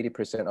the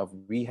 80% of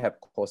rehab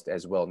cost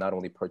as well, not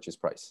only purchase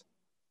price.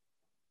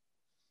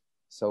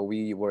 So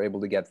we were able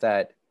to get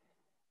that.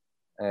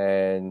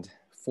 And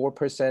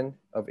 4%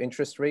 of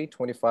interest rate,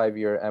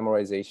 25-year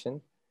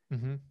amortization,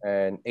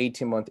 and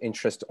 18-month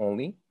interest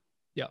only.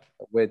 Yeah.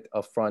 With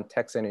upfront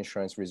tax and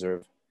insurance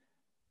reserve.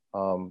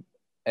 And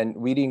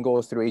we didn't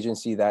go through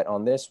agency that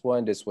on this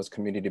one. This was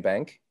community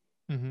bank.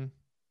 And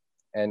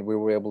we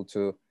were able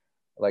to,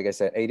 like I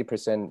said,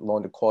 80%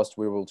 loan to cost.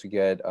 We were able to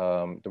get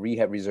the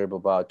rehab reserve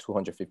about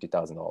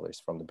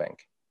 $250,000 from the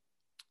bank.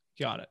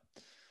 Got it.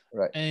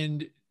 Right.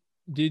 And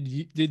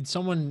did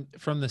someone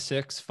from the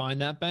 6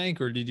 find that bank,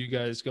 or did you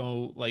guys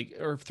go like,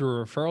 or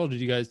through a referral? Did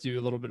you guys do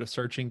a little bit of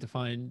searching to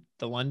find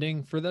the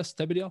lending for this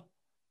type of deal?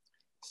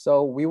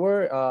 So we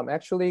were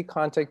actually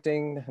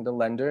contacting the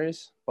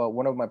lenders, but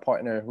one of my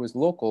partner who is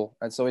local,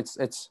 and so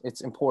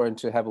it's important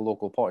to have a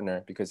local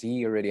partner because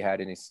he already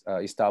had an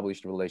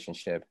established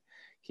relationship.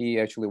 He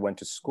actually went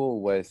to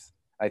school with,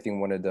 I think,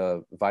 one of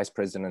the vice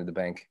president of the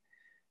bank.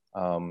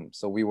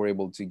 So we were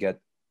able to get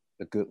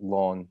a good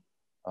loan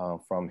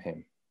from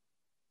him.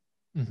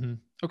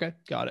 Okay,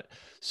 got it.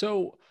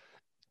 So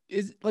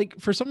is like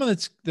for someone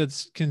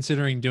that's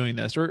considering doing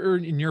this, or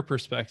in your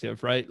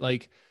perspective, right?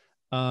 Like,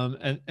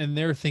 and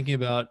they're thinking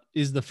about,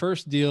 is the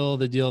first deal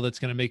the deal that's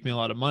going to make me a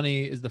lot of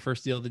money? Is the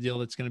first deal the deal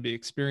that's going to be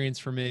experience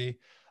for me?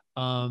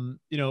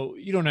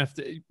 You don't have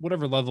to,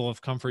 whatever level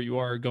of comfort you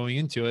are going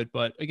into it.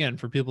 But again,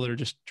 for people that are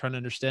just trying to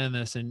understand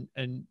this and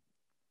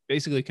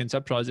basically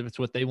conceptualize if it's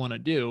what they want to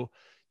do,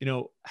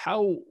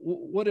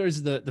 what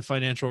is the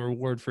financial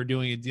reward for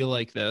doing a deal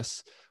like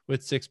this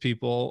with 6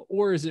 people?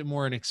 Or is it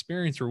more an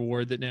experience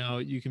reward that now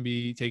you can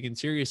be taken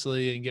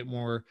seriously and get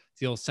more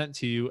deals sent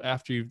to you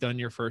after you've done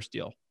your first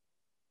deal?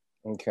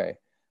 Okay.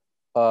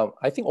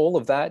 I think all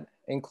of that,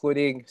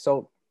 including,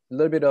 so a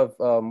little bit of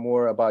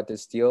more about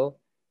this deal.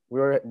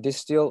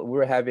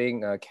 We're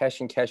having a cash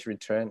and cash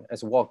return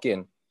as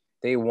walk-in.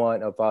 They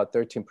want about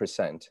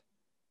 13%.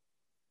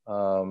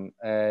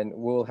 And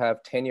we'll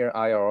have 10-year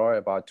IRR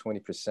about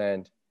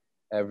 20%,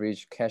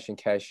 average cash and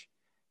cash.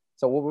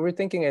 So what we're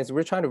thinking is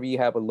we're trying to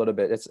rehab a little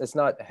bit. It's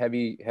not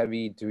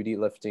heavy duty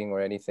lifting or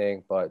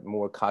anything, but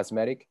more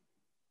cosmetic.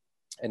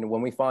 And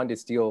when we found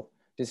this deal,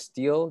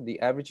 the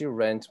average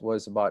rent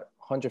was about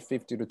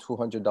 $150 to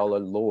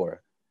 $200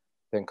 lower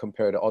than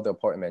compared to other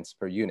apartments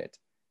per unit.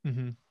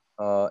 Mm-hmm.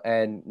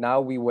 And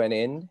now we went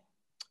in,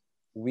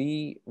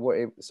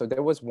 so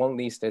there was one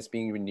lease that's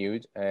being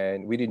renewed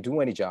and we didn't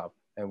do any job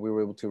and we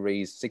were able to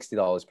raise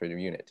 $60 per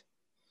unit.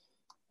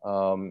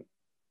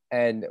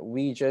 And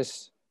we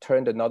just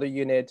turned another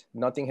unit,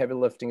 nothing heavy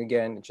lifting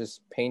again,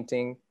 just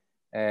painting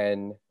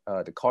and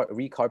the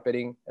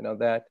recarpeting and all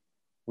that.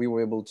 We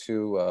were able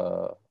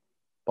to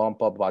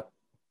bump up about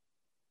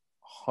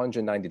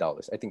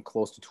 $190, I think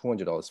close to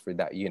 $200 for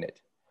that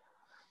unit.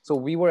 So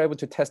we were able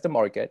to test the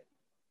market.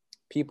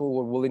 People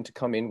were willing to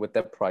come in with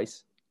that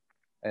price.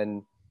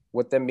 And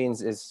what that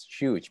means is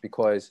huge,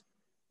 because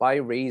by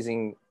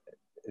raising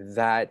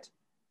that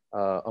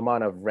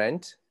amount of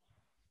rent,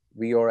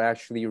 we are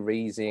actually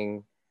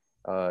raising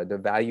the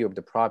value of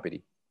the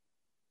property.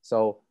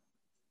 So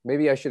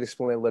maybe I should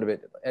explain a little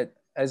bit.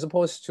 As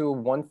opposed to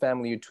one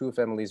family or two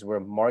families where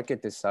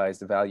market decides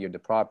the value of the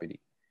property,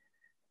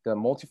 the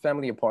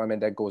multifamily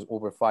apartment that goes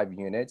over 5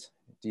 units,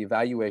 the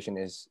evaluation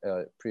is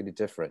pretty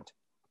different.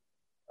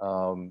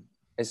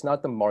 It's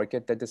not the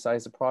market that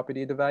decides the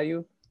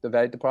value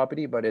of the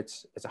property, but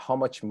it's how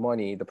much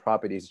money the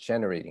property is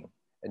generating,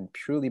 and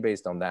purely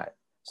based on that.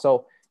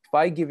 So if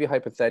I give you a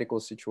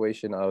hypothetical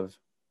situation of,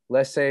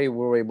 let's say we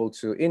were able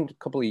to, in a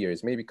couple of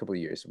years,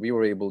 we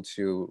were able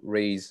to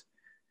raise,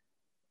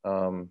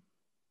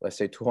 let's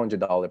say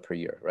 $200 per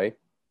year, right?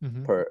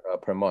 Mm-hmm.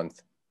 Per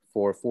month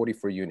for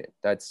 44 unit.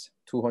 That's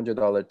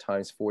 $200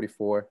 times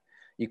 44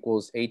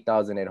 equals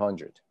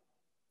 $8,800.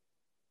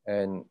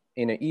 And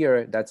in a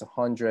year, that's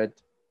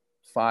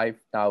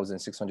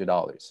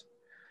 $105,600.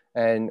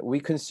 And we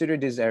consider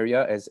this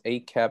area as a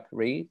cap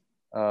rate.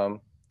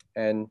 And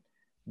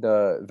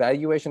the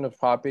valuation of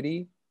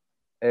property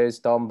is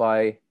done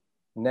by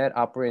net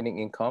operating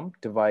income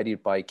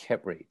divided by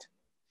cap rate.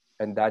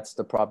 And that's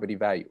the property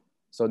value.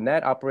 So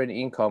net operating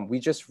income, we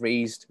just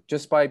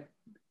by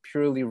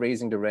purely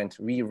raising the rent,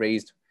 we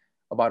raised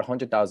about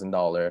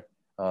 $100,000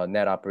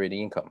 net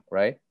operating income,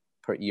 right,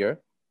 per year.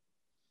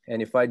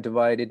 And if I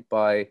divide it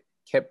by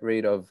cap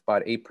rate of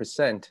about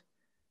 8%,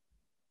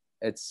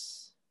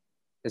 it's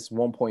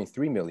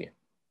 1.3 million.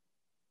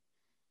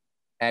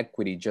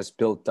 Equity just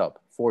built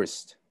up,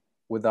 forced,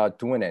 without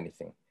doing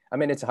anything. I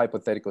mean, it's a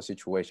hypothetical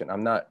situation.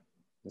 I'm not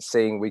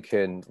saying we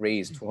can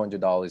raise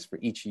 $200 for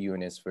each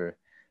unit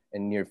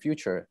in near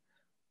future,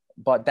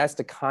 but that's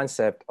the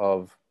concept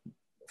of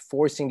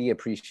forcing the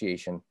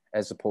appreciation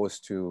as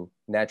opposed to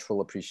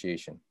natural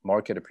appreciation,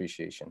 market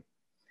appreciation.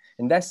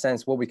 In that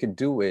sense, what we could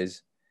do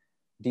is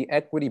the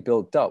equity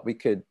built up.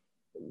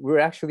 We're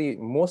actually,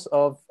 most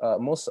of the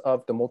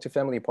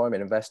multifamily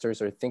apartment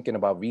investors are thinking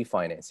about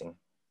refinancing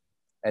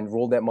and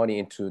roll that money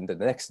into the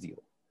next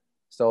deal.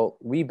 So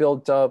we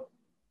built up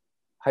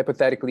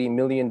hypothetically $1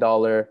 million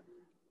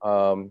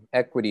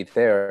equity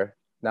there.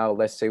 Now,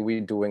 let's say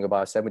we're doing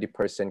about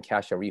 70%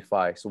 cash out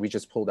refi. So we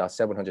just pulled out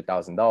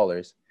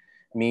 $700,000,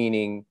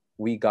 meaning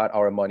we got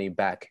our money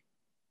back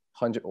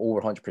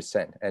over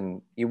 100%.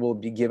 And it will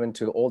be given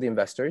to all the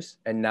investors.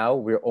 And now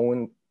we're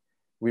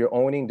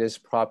owning this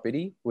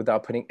property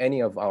without putting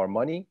any of our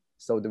money.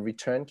 So the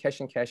return,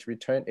 cash and cash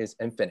return, is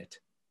infinite.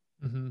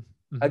 Mm-hmm.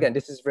 Mm-hmm. Again,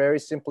 this is very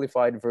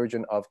simplified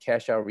version of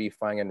cash out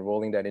refi and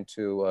rolling that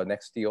into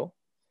next deal.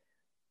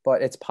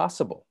 But it's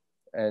possible.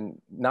 And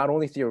not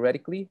only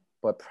theoretically,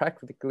 but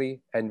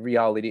practically and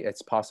reality,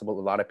 it's possible.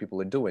 A lot of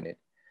people are doing it.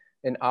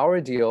 In our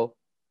deal,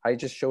 I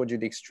just showed you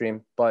the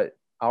extreme, but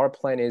our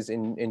plan is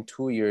in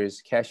 2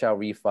 years, cash out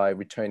refi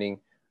returning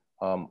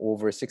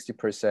over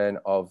 60%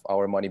 of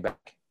our money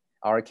back.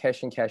 Our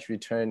cash and cash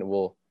return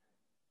will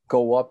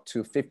go up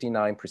to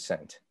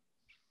 59%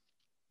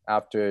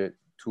 after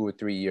 2 or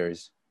 3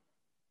 years,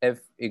 if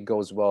it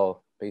goes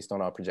well based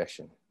on our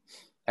projection.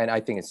 And I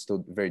think it's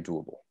still very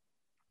doable.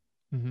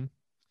 Mm-hmm.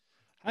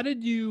 How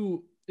did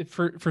you,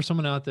 for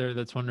someone out there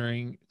that's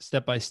wondering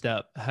step by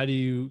step, how do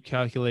you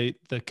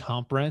calculate the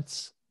comp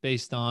rents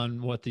based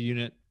on what the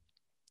unit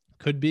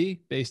could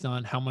be, based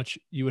on how much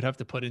you would have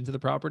to put into the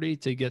property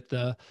to get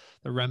the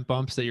rent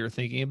bumps that you're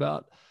thinking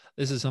about?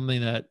 This is something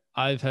that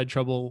I've had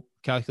trouble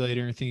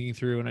calculating or thinking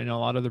through, and I know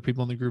a lot of other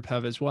people in the group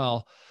have as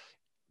well.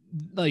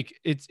 like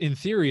it's in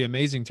theory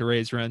amazing to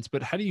raise rents,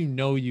 but how do you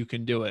know you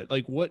can do it?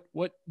 Like what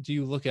do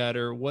you look at,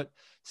 or what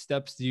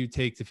steps do you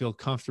take to feel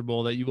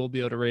comfortable that you will be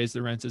able to raise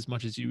the rents as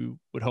much as you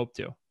would hope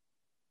to?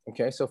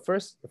 Okay, so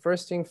first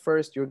thing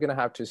first, you're gonna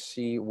have to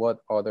see what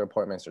other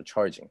apartments are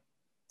charging.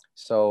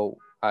 So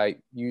I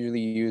usually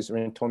use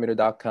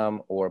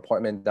rentometer.com or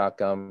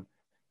apartment.com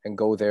and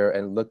go there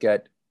and look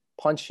at,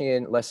 punch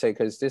in, let's say,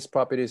 because this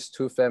property is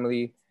two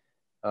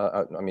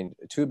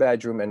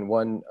bedroom and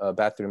one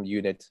bathroom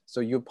unit. So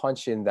you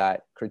punch in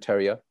that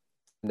criteria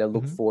and then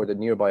look for the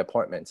nearby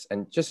apartments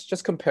and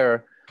just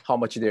compare how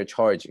much they're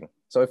charging.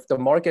 So if the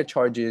market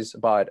charges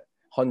about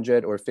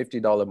 $100 or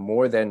 $50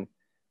 more than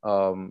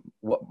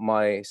what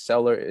my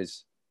seller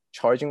is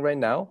charging right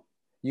now,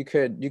 you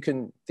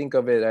can think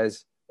of it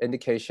as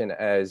indication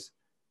as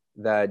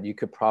that you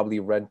could probably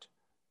have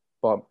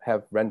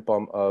rent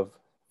bump of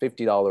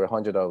 $50,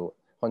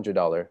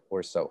 $100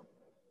 or so,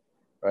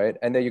 right?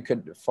 And then you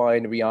could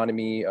find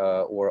Reonomy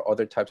or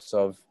other types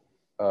of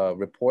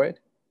report,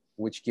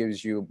 which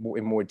gives you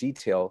in more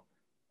detail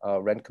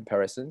rent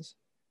comparisons,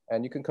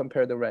 and you can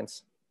compare the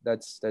rents.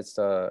 That's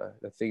the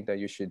thing that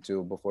you should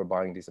do before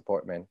buying this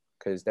apartment,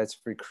 because that's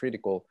very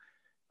critical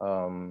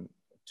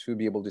to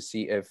be able to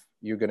see if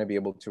you're going to be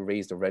able to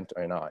raise the rent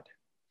or not.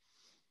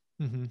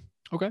 Mm-hmm.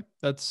 Okay,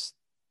 that's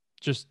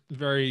just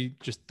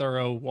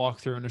thorough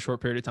walkthrough in a short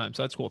period of time.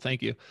 So that's cool.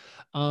 Thank you.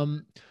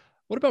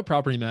 What about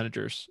property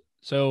managers?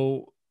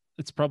 So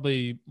it's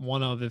probably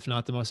one of, if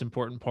not the most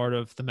important part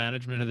of the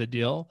management of the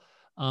deal.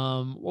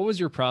 What was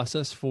your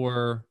process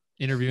for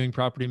interviewing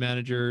property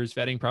managers,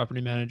 vetting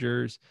property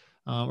managers,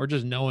 or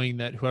just knowing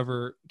that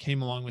whoever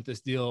came along with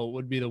this deal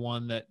would be the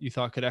one that you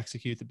thought could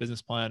execute the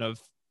business plan of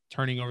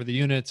turning over the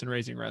units and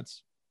raising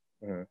rents?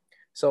 Mm-hmm.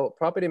 So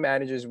property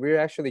managers, we're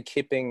actually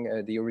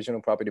keeping the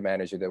original property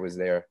manager that was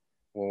there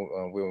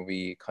when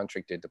we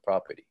contracted the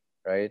property,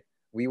 right?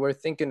 We were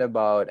thinking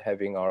about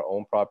having our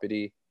own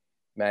property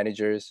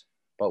managers,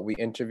 but we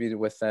interviewed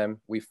with them.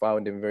 We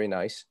found them very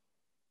nice,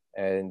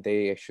 and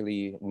they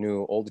actually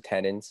knew all the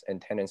tenants, and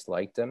tenants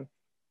liked them.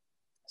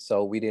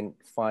 So we didn't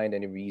find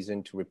any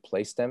reason to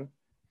replace them.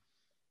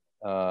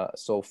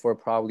 So for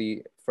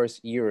probably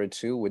first year or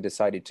two, we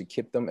decided to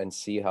keep them and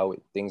see how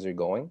things are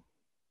going.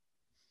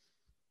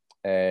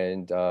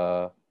 And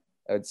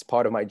it's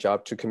part of my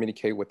job to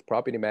communicate with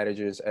property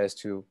managers as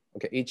to,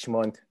 okay, each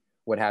month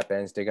what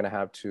happens. They're gonna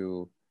have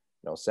to,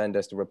 send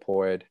us the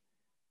report,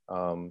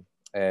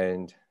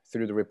 and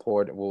through the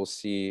report we'll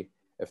see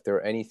if there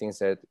are any things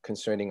that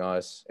concerning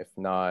us. If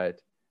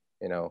not,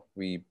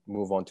 we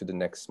move on to the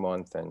next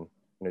month and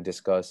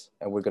discuss.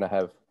 And we're gonna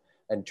have,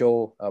 and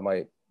Joe,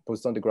 my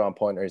post on the ground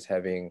partner, is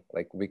having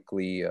like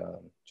weekly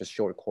just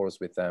short calls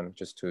with them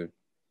just to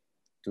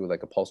do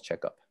like a pulse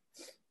checkup.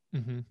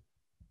 Mm-hmm.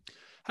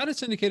 How do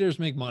syndicators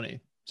make money?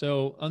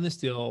 So on this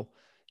deal,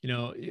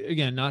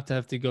 again, not to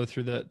have to go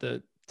through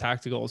the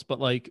tacticals, but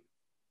like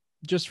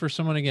just for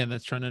someone, again,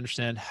 that's trying to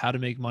understand how to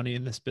make money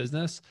in this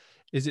business,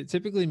 is it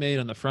typically made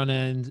on the front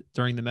end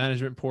during the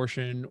management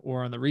portion,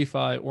 or on the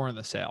refi, or on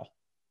the sale?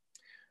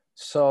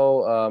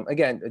 So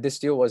again, this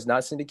deal was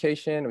not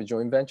syndication, it was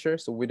joint venture.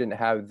 So we didn't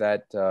have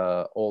that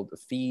old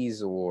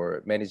fees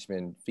or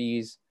management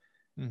fees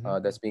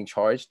that's being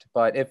charged.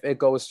 But if it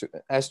goes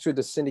as to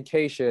the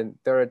syndication,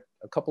 there are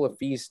a couple of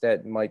fees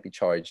that might be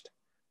charged.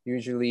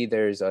 Usually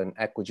there's an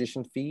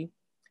acquisition fee.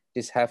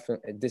 This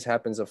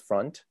happens up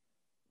front.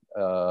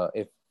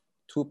 If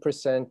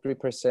 2%,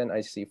 3%,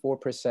 I see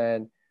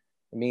 4%,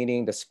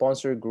 meaning the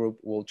sponsor group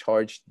will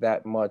charge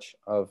that much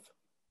of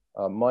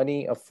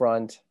money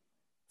upfront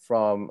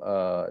from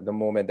the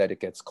moment that it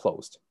gets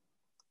closed,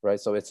 right?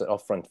 So it's an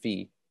upfront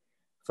fee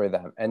for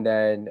them. And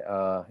then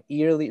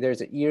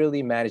there's a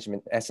yearly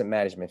asset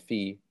management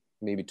fee,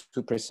 maybe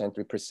 2%,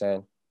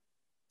 3%.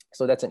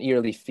 So that's an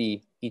yearly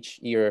fee. Each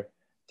year,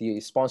 the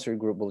sponsor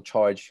group will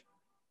charge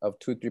of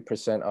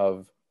 2-3%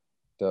 of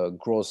the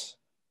gross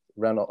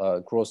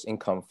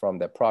income from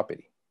that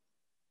property.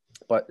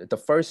 But the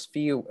first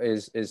fee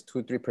is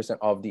 2-3%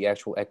 of the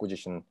actual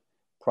acquisition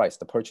price,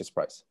 the purchase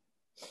price,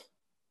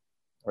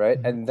 right?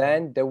 Mm-hmm. And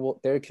then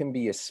there can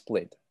be a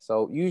split.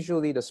 So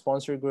usually the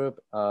sponsor group,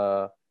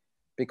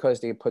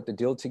 because they put the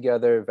deal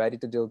together,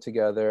 vetted the deal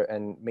together,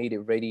 and made it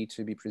ready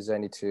to be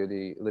presented to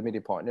the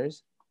limited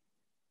partners,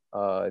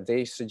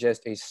 they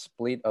suggest a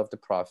split of the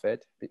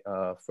profit.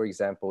 For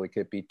example, it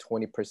could be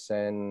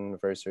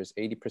 20% versus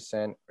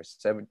 80%, or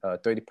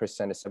 30%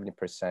 or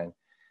 70%.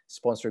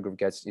 Sponsor group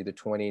gets either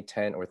 20,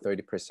 10, or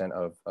 30%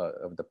 of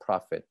the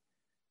profit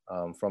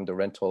from the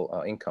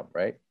rental income,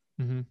 right?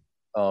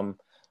 Mm-hmm.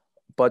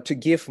 But to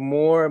give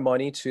more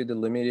money to the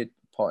limited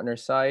partner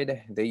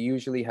side, they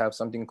usually have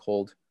something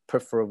called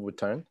preferred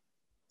return.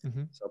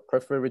 Mm-hmm. So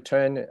preferred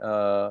return,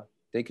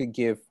 they could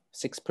give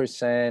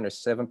 6%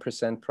 or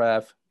 7%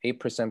 pref,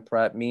 8%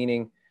 prep,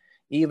 meaning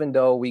even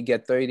though we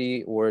get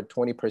 30 or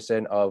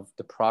 20% of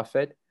the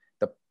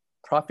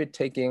profit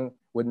taking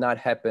would not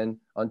happen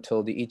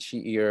until each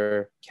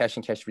year cash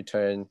and cash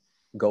return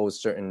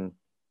goes certain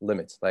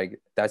limits. Like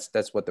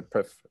that's what the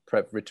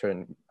preferred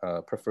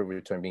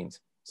return means.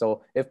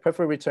 So if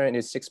preferred return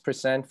is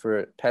 6%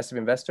 for passive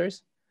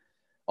investors,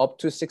 up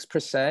to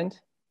 6%,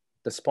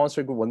 the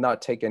sponsor group will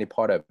not take any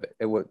part of it.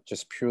 It will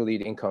just purely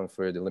the income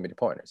for the limited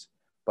partners.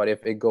 But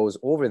if it goes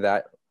over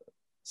that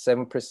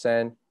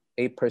 7%,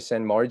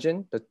 8%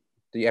 margin,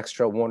 the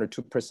extra 1 or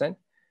 2%,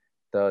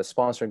 the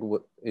sponsor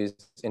group is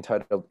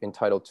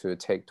entitled to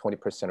take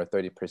 20% or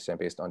 30%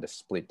 based on the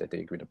split that they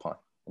agreed upon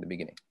in the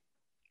beginning.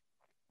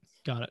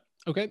 Got it.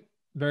 Okay.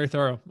 Very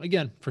thorough.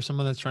 Again, for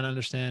someone that's trying to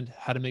understand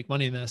how to make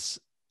money in this,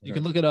 you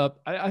can look it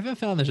up. I haven't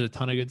found there's a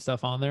ton of good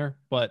stuff on there,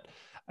 but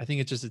I think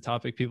it's just a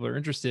topic people are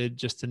interested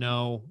just to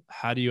know,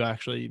 how do you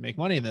actually make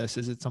money in this?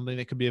 Is it something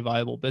that could be a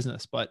viable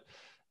business? But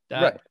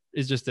that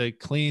is just a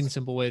clean,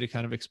 simple way to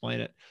kind of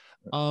explain it.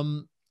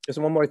 Just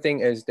one more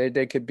thing is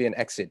there could be an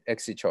exit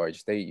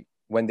charge.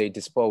 When they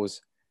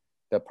dispose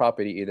the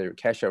property, either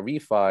cash out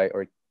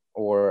refi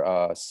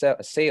or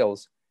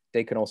sales,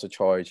 they can also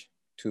charge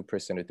 2% or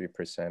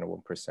 3%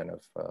 or 1%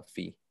 of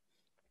fee.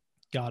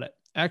 Got it.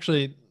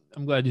 Actually,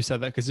 I'm glad you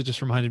said that because it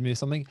just reminded me of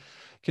something.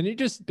 Can you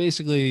just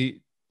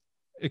basically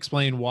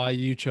explain why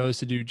you chose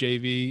to do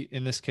JV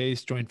in this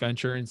case, joint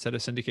venture instead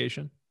of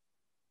syndication?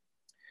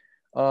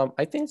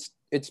 I think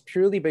it's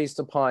purely based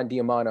upon the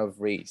amount of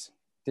raise.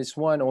 This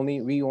one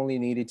we only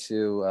needed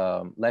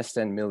to less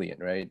than $1 million,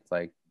 right?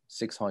 Like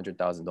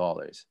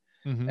 $600,000.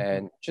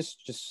 And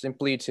just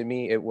simply to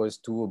me, it was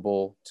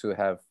doable to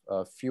have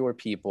fewer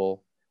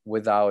people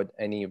without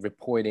any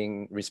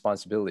reporting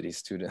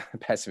responsibilities to the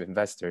passive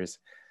investors.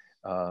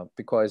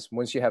 Because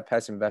once you have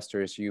passive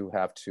investors, you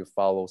have to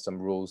follow some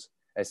rules,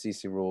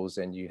 SEC rules,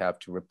 and you have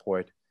to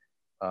report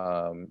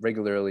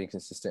regularly and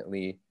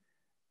consistently.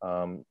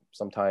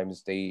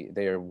 Sometimes they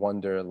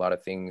wonder a lot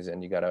of things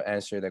and you got to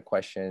answer their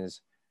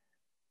questions.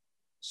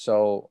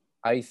 So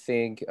I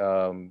think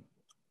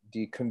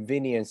the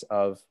convenience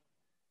of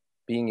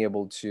being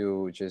able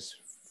to just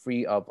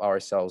free up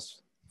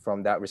ourselves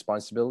from that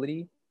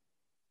responsibility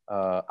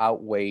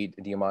outweighed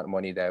the amount of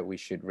money that we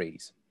should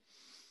raise.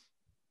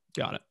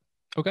 Got it.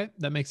 Okay,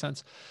 that makes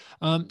sense.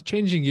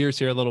 Changing gears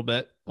here a little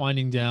bit,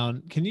 winding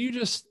down, can you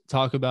just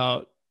talk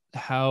about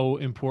how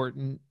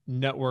important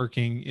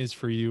networking is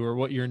for you, or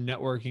what your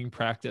networking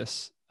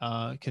practice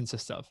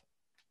consists of?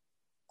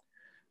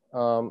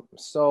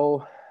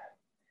 So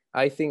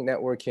I think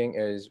networking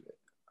is,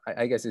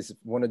 I guess, is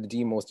one of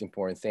the most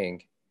important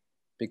thing,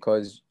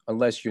 because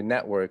unless you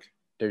network,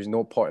 there's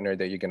no partner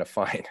that you're going to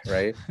find,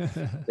 right?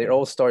 It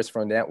all starts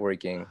from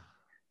networking.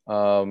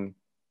 And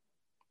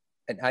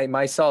I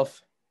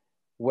myself,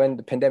 when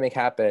the pandemic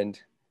happened,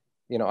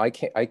 I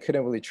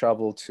couldn't really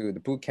travel to the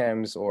boot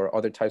camps or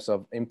other types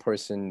of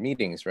in-person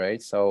meetings,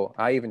 right? So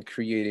I even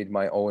created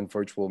my own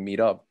virtual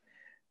meetup,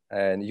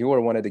 and you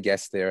were one of the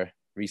guests there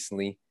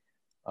recently.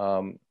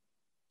 And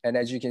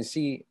as you can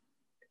see,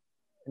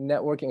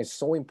 networking is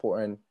so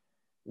important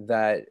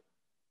that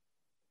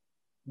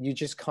you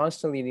just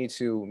constantly need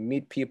to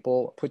meet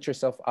people, put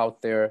yourself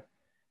out there,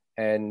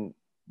 and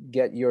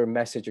get your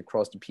message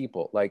across to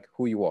people, like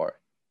who you are.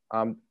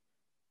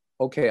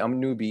 Okay, I'm a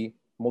newbie,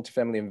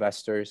 multifamily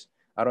investors.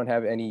 I don't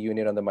have any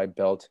unit under my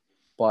belt,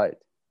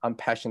 but I'm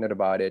passionate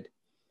about it.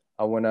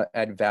 I want to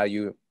add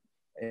value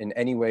in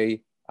any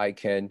way I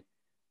can.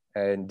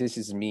 And this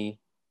is me,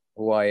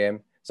 who I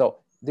am. So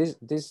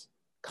this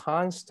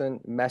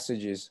constant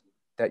messages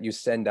that you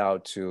send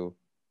out to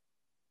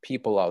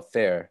people out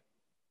there,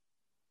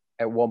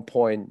 at one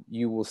point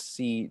you will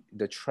see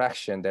the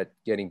traction that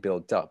getting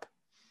built up,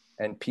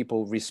 and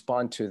people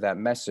respond to that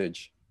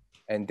message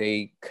and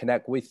they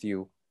connect with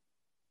you.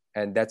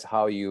 And that's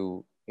how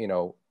you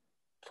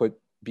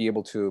be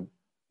able to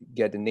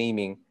get the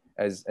naming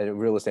as a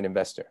real estate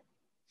investor.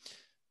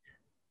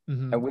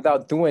 And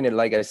without doing it,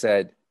 like I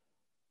said,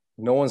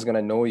 no one's going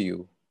to know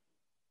you,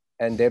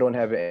 and they don't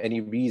have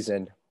any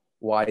reason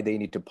why they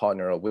need to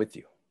partner up with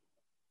you.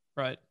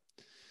 Right.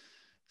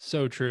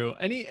 So true.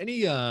 Any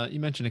you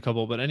mentioned a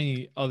couple, but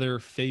any other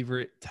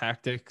favorite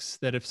tactics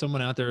that if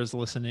someone out there is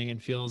listening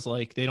and feels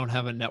like they don't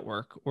have a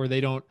network, or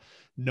they don't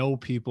know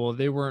people,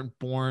 they weren't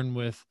born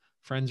with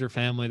friends or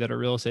family that are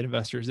real estate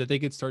investors, that they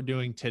could start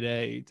doing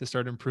today to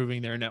start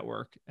improving their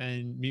network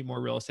and meet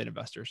more real estate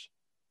investors?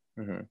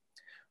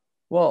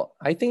 Well,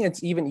 I think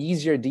it's even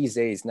easier these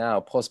days now,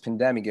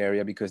 post-pandemic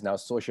area, because now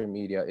social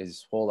media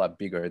is a whole lot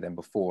bigger than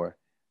before.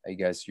 I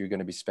guess you're going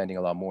to be spending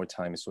a lot more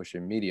time in social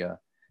media,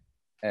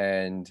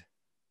 and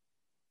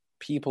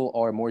people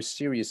are more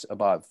serious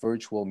about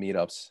virtual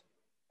meetups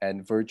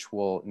and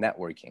virtual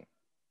networking.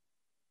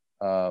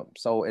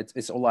 So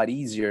it's a lot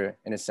easier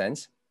in a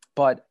sense,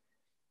 but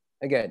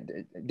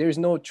again, there's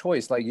no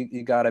choice. Like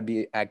you gotta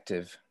be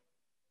active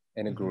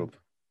in a group,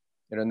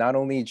 not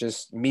only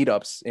just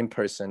meetups in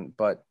person,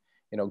 but,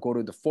 go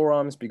to the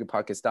forums,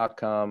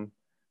 biggerpockets.com,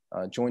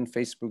 join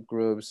Facebook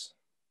groups,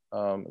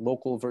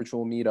 local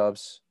virtual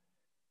meetups.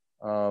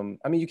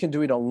 You can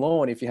do it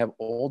alone if you have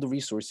all the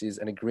resources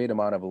and a great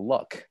amount of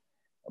luck,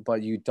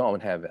 but you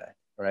don't have that,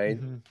 right?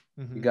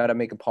 You got to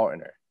make a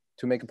partner.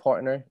 To make a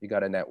partner, you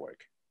got to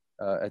network.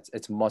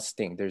 It's a must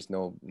thing. There's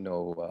no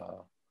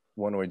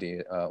one or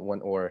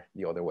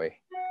the other way.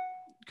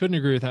 Couldn't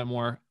agree with that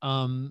more.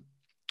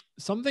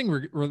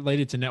 Something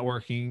related to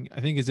networking,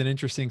 I think, is an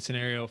interesting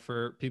scenario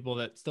for people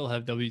that still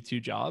have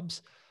W-2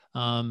 jobs.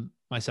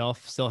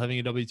 Myself still having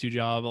a W-2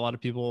 job. A lot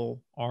of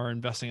people are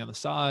investing on the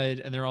side,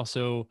 and they're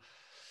also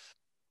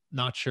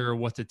not sure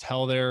what to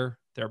tell their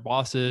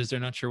bosses. They're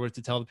not sure what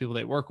to tell the people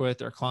they work with,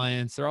 their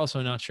clients. They're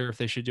also not sure if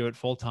they should do it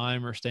full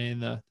time or stay in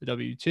the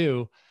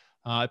W-2.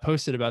 I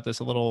posted about this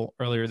a little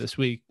earlier this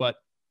week, but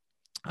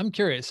I'm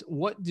curious,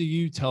 what do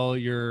you tell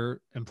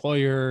your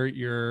employer,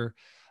 your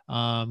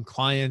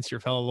clients, your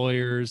fellow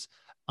lawyers?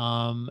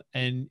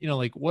 And,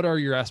 like, what are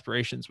your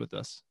aspirations with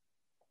this?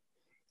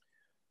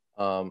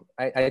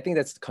 I think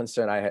that's the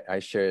concern I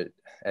shared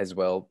as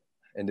well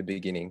in the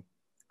beginning.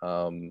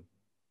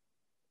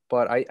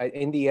 But I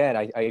in the end,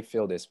 I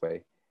feel this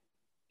way.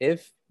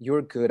 If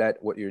you're good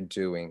at what you're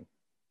doing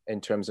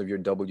in terms of your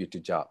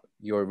W-2 job,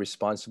 you're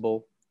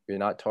responsible, you're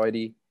not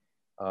tardy,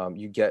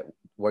 you get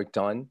work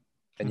done,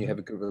 and you have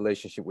a good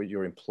relationship with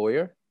your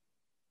employer,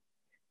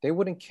 they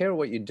wouldn't care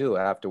what you do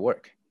after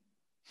work,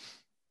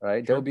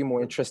 right? They'll be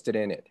more interested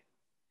in it.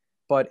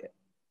 But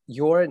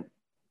you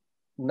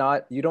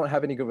don't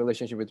have any good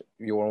relationship with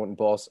your own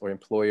boss or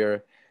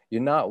employer.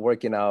 You're not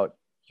working out.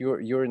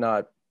 You're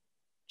not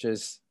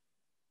just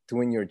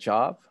doing your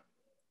job.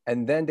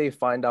 And then they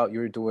find out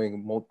you're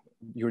doing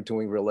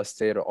real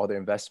estate or other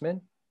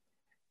investment.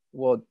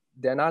 Well,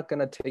 they're not going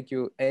to take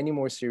you any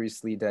more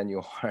seriously than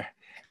you are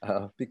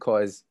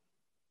because,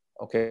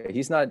 okay,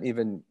 he's not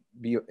even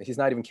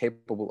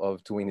capable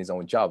of doing his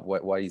own job.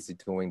 Why is he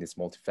doing this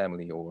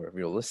multifamily or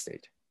real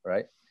estate,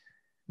 right?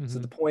 So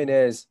the point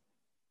is,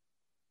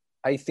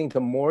 I think the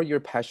more you're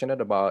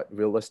passionate about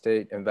real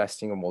estate,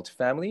 investing, or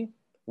multifamily,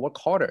 work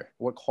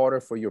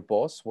harder for your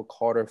boss, work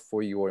harder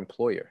for your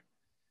employer,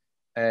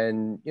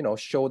 and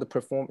show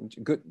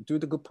the do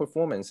the good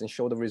performance and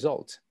show the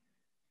result,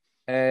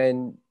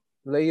 and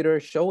later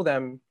show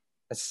them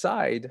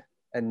aside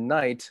at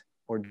night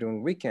or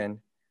during weekend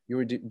you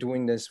were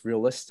doing this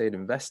real estate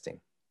investing.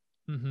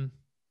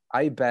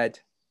 I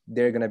bet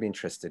they're gonna be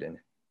interested in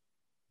it.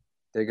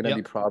 They're gonna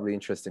be probably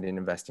interested in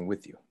investing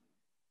with you.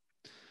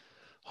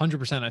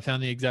 100%. I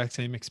found the exact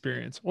same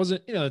experience.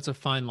 Wasn't, it's a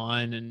fine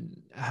line and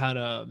how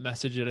to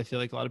message it. I feel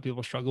like a lot of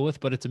people struggle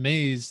with, but it's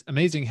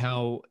amazing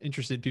how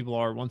interested people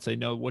are once they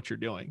know what you're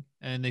doing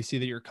and they see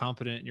that you're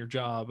competent in your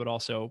job, but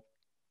also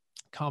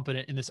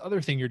competent in this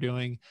other thing you're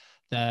doing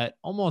that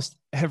almost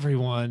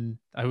everyone,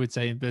 I would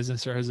say, in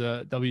business or has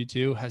a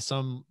W-2 has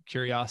some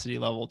curiosity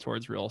level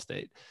towards real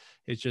estate.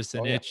 It's just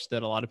an itch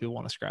that a lot of people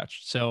want to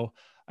scratch. So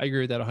I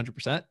agree with that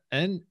 100%.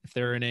 And if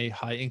they're in a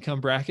high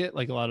income bracket,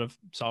 like a lot of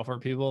software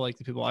people, like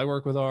the people I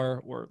work with are,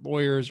 or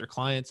lawyers or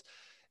clients,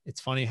 it's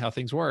funny how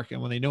things work.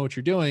 And when they know what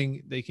you're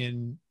doing, they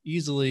can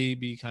easily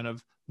be kind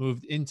of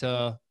moved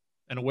into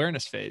an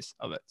awareness phase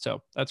of it.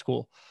 So that's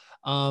cool.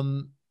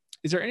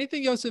 Is there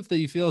anything, Joseph, that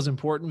you feel is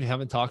important we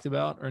haven't talked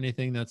about, or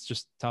anything that's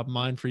just top of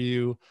mind for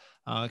you?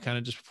 Kind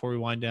of just before we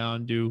wind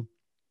down, do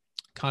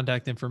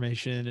contact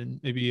information and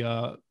maybe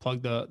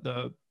plug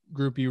the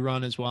group you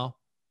run as well.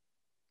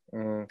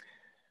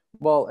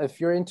 Well,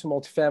 if you're into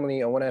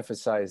multifamily, I want to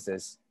emphasize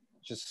this.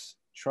 Just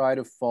try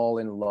to fall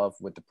in love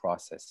with the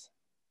process.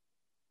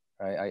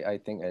 Right? I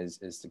think is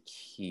the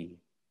key,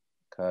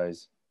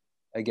 because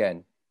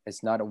again,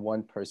 it's not a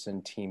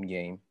one-person team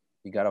game.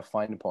 You got to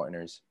find the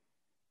partners.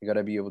 You got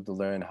to be able to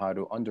learn how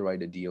to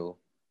underwrite a deal.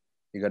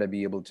 You got to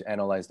be able to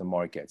analyze the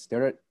markets.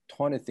 There are a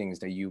ton of things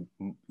that you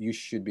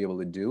should be able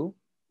to do.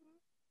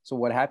 So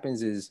what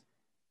happens is,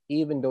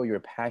 even though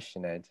you're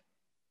passionate,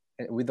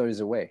 wither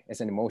is away.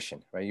 It's an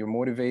emotion, right? You're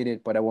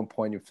motivated, but at one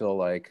point you feel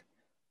like,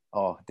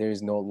 oh,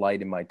 there's no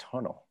light in my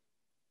tunnel.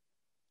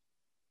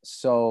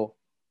 So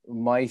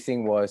my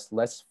thing was,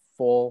 let's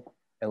fall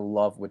in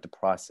love with the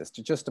process,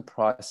 just the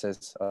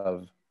process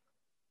of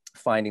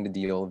finding the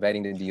deal,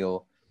 vetting the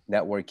deal,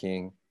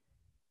 networking,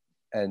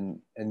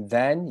 and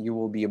then you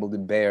will be able to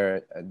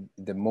bear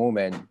the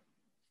moment,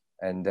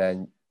 and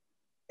then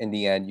in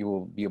the end you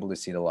will be able to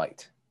see the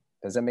light.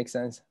 Does that make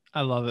sense?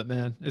 I love it,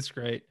 man. It's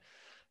great.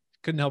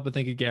 Couldn't help but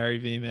think of Gary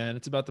Vee, man.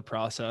 It's about the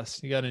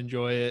process. You got to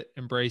enjoy it,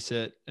 embrace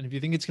it. And if you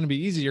think it's going to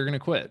be easy, you're going to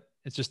quit.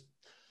 It's just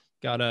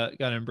gotta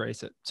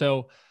embrace it.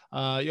 So,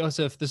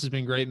 Joseph, this has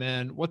been great,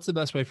 man. What's the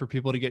best way for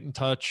people to get in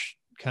touch,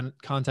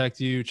 contact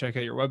you, check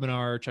out your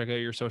webinar, check out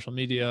your social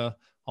media,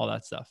 all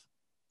that stuff?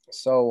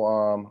 So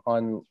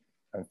on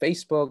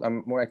Facebook,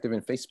 I'm more active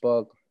in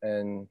Facebook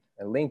and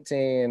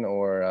LinkedIn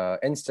or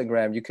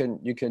Instagram. You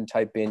can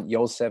type in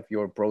Joseph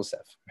your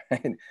Broseph,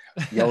 right?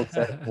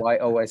 Joseph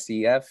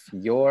Yosef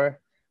your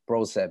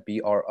Broseph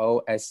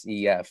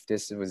Brosef.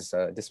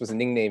 This was a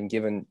nickname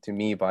given to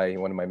me by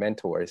one of my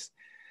mentors,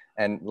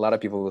 and a lot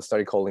of people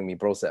started calling me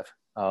Broseph.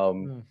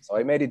 So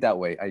I made it that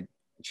way. I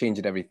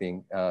changed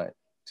everything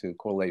to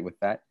correlate with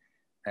that.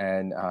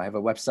 And I have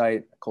a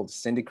website called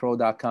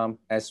syndicro.com,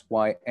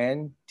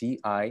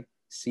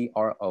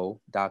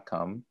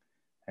 SYNDICRO.com.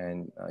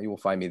 And you will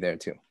find me there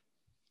too.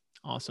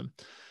 Awesome.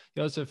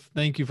 Joseph,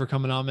 thank you for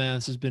coming on, man.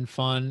 This has been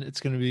fun. It's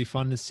going to be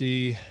fun to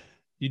see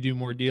you do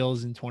more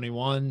deals in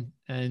 21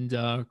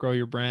 and grow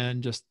your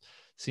brand. Just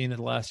seeing it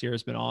the last year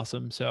has been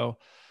awesome. So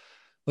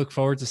look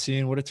forward to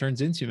seeing what it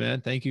turns into,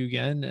 man. Thank you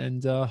again,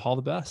 and all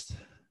the best.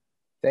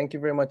 Thank you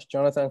very much,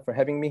 Jonathan, for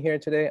having me here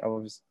today. I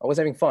was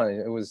having fun.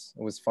 It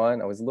was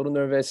fun. I was a little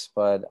nervous,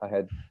 but I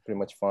had pretty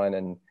much fun.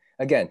 And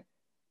again,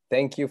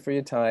 thank you for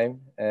your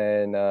time,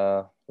 and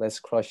let's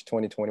crush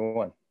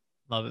 2021.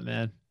 Love it,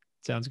 man.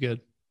 Sounds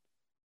good.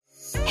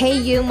 Hey,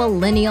 you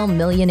millennial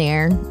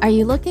millionaire. Are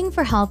you looking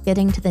for help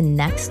getting to the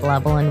next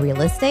level in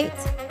real estate?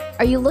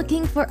 Are you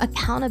looking for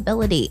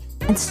accountability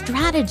and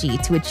strategy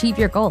to achieve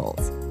your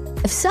goals?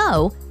 If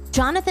so,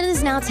 Jonathan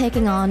is now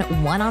taking on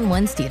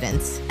one-on-one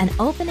students and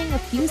opening a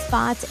few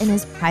spots in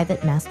his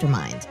private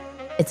mastermind.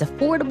 It's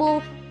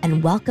affordable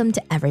and welcome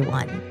to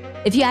everyone.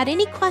 If you had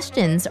any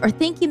questions or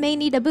think you may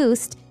need a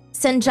boost,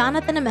 send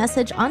Jonathan a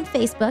message on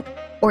Facebook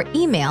or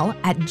email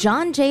at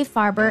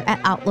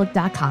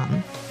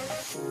johnjfarber@outlook.com.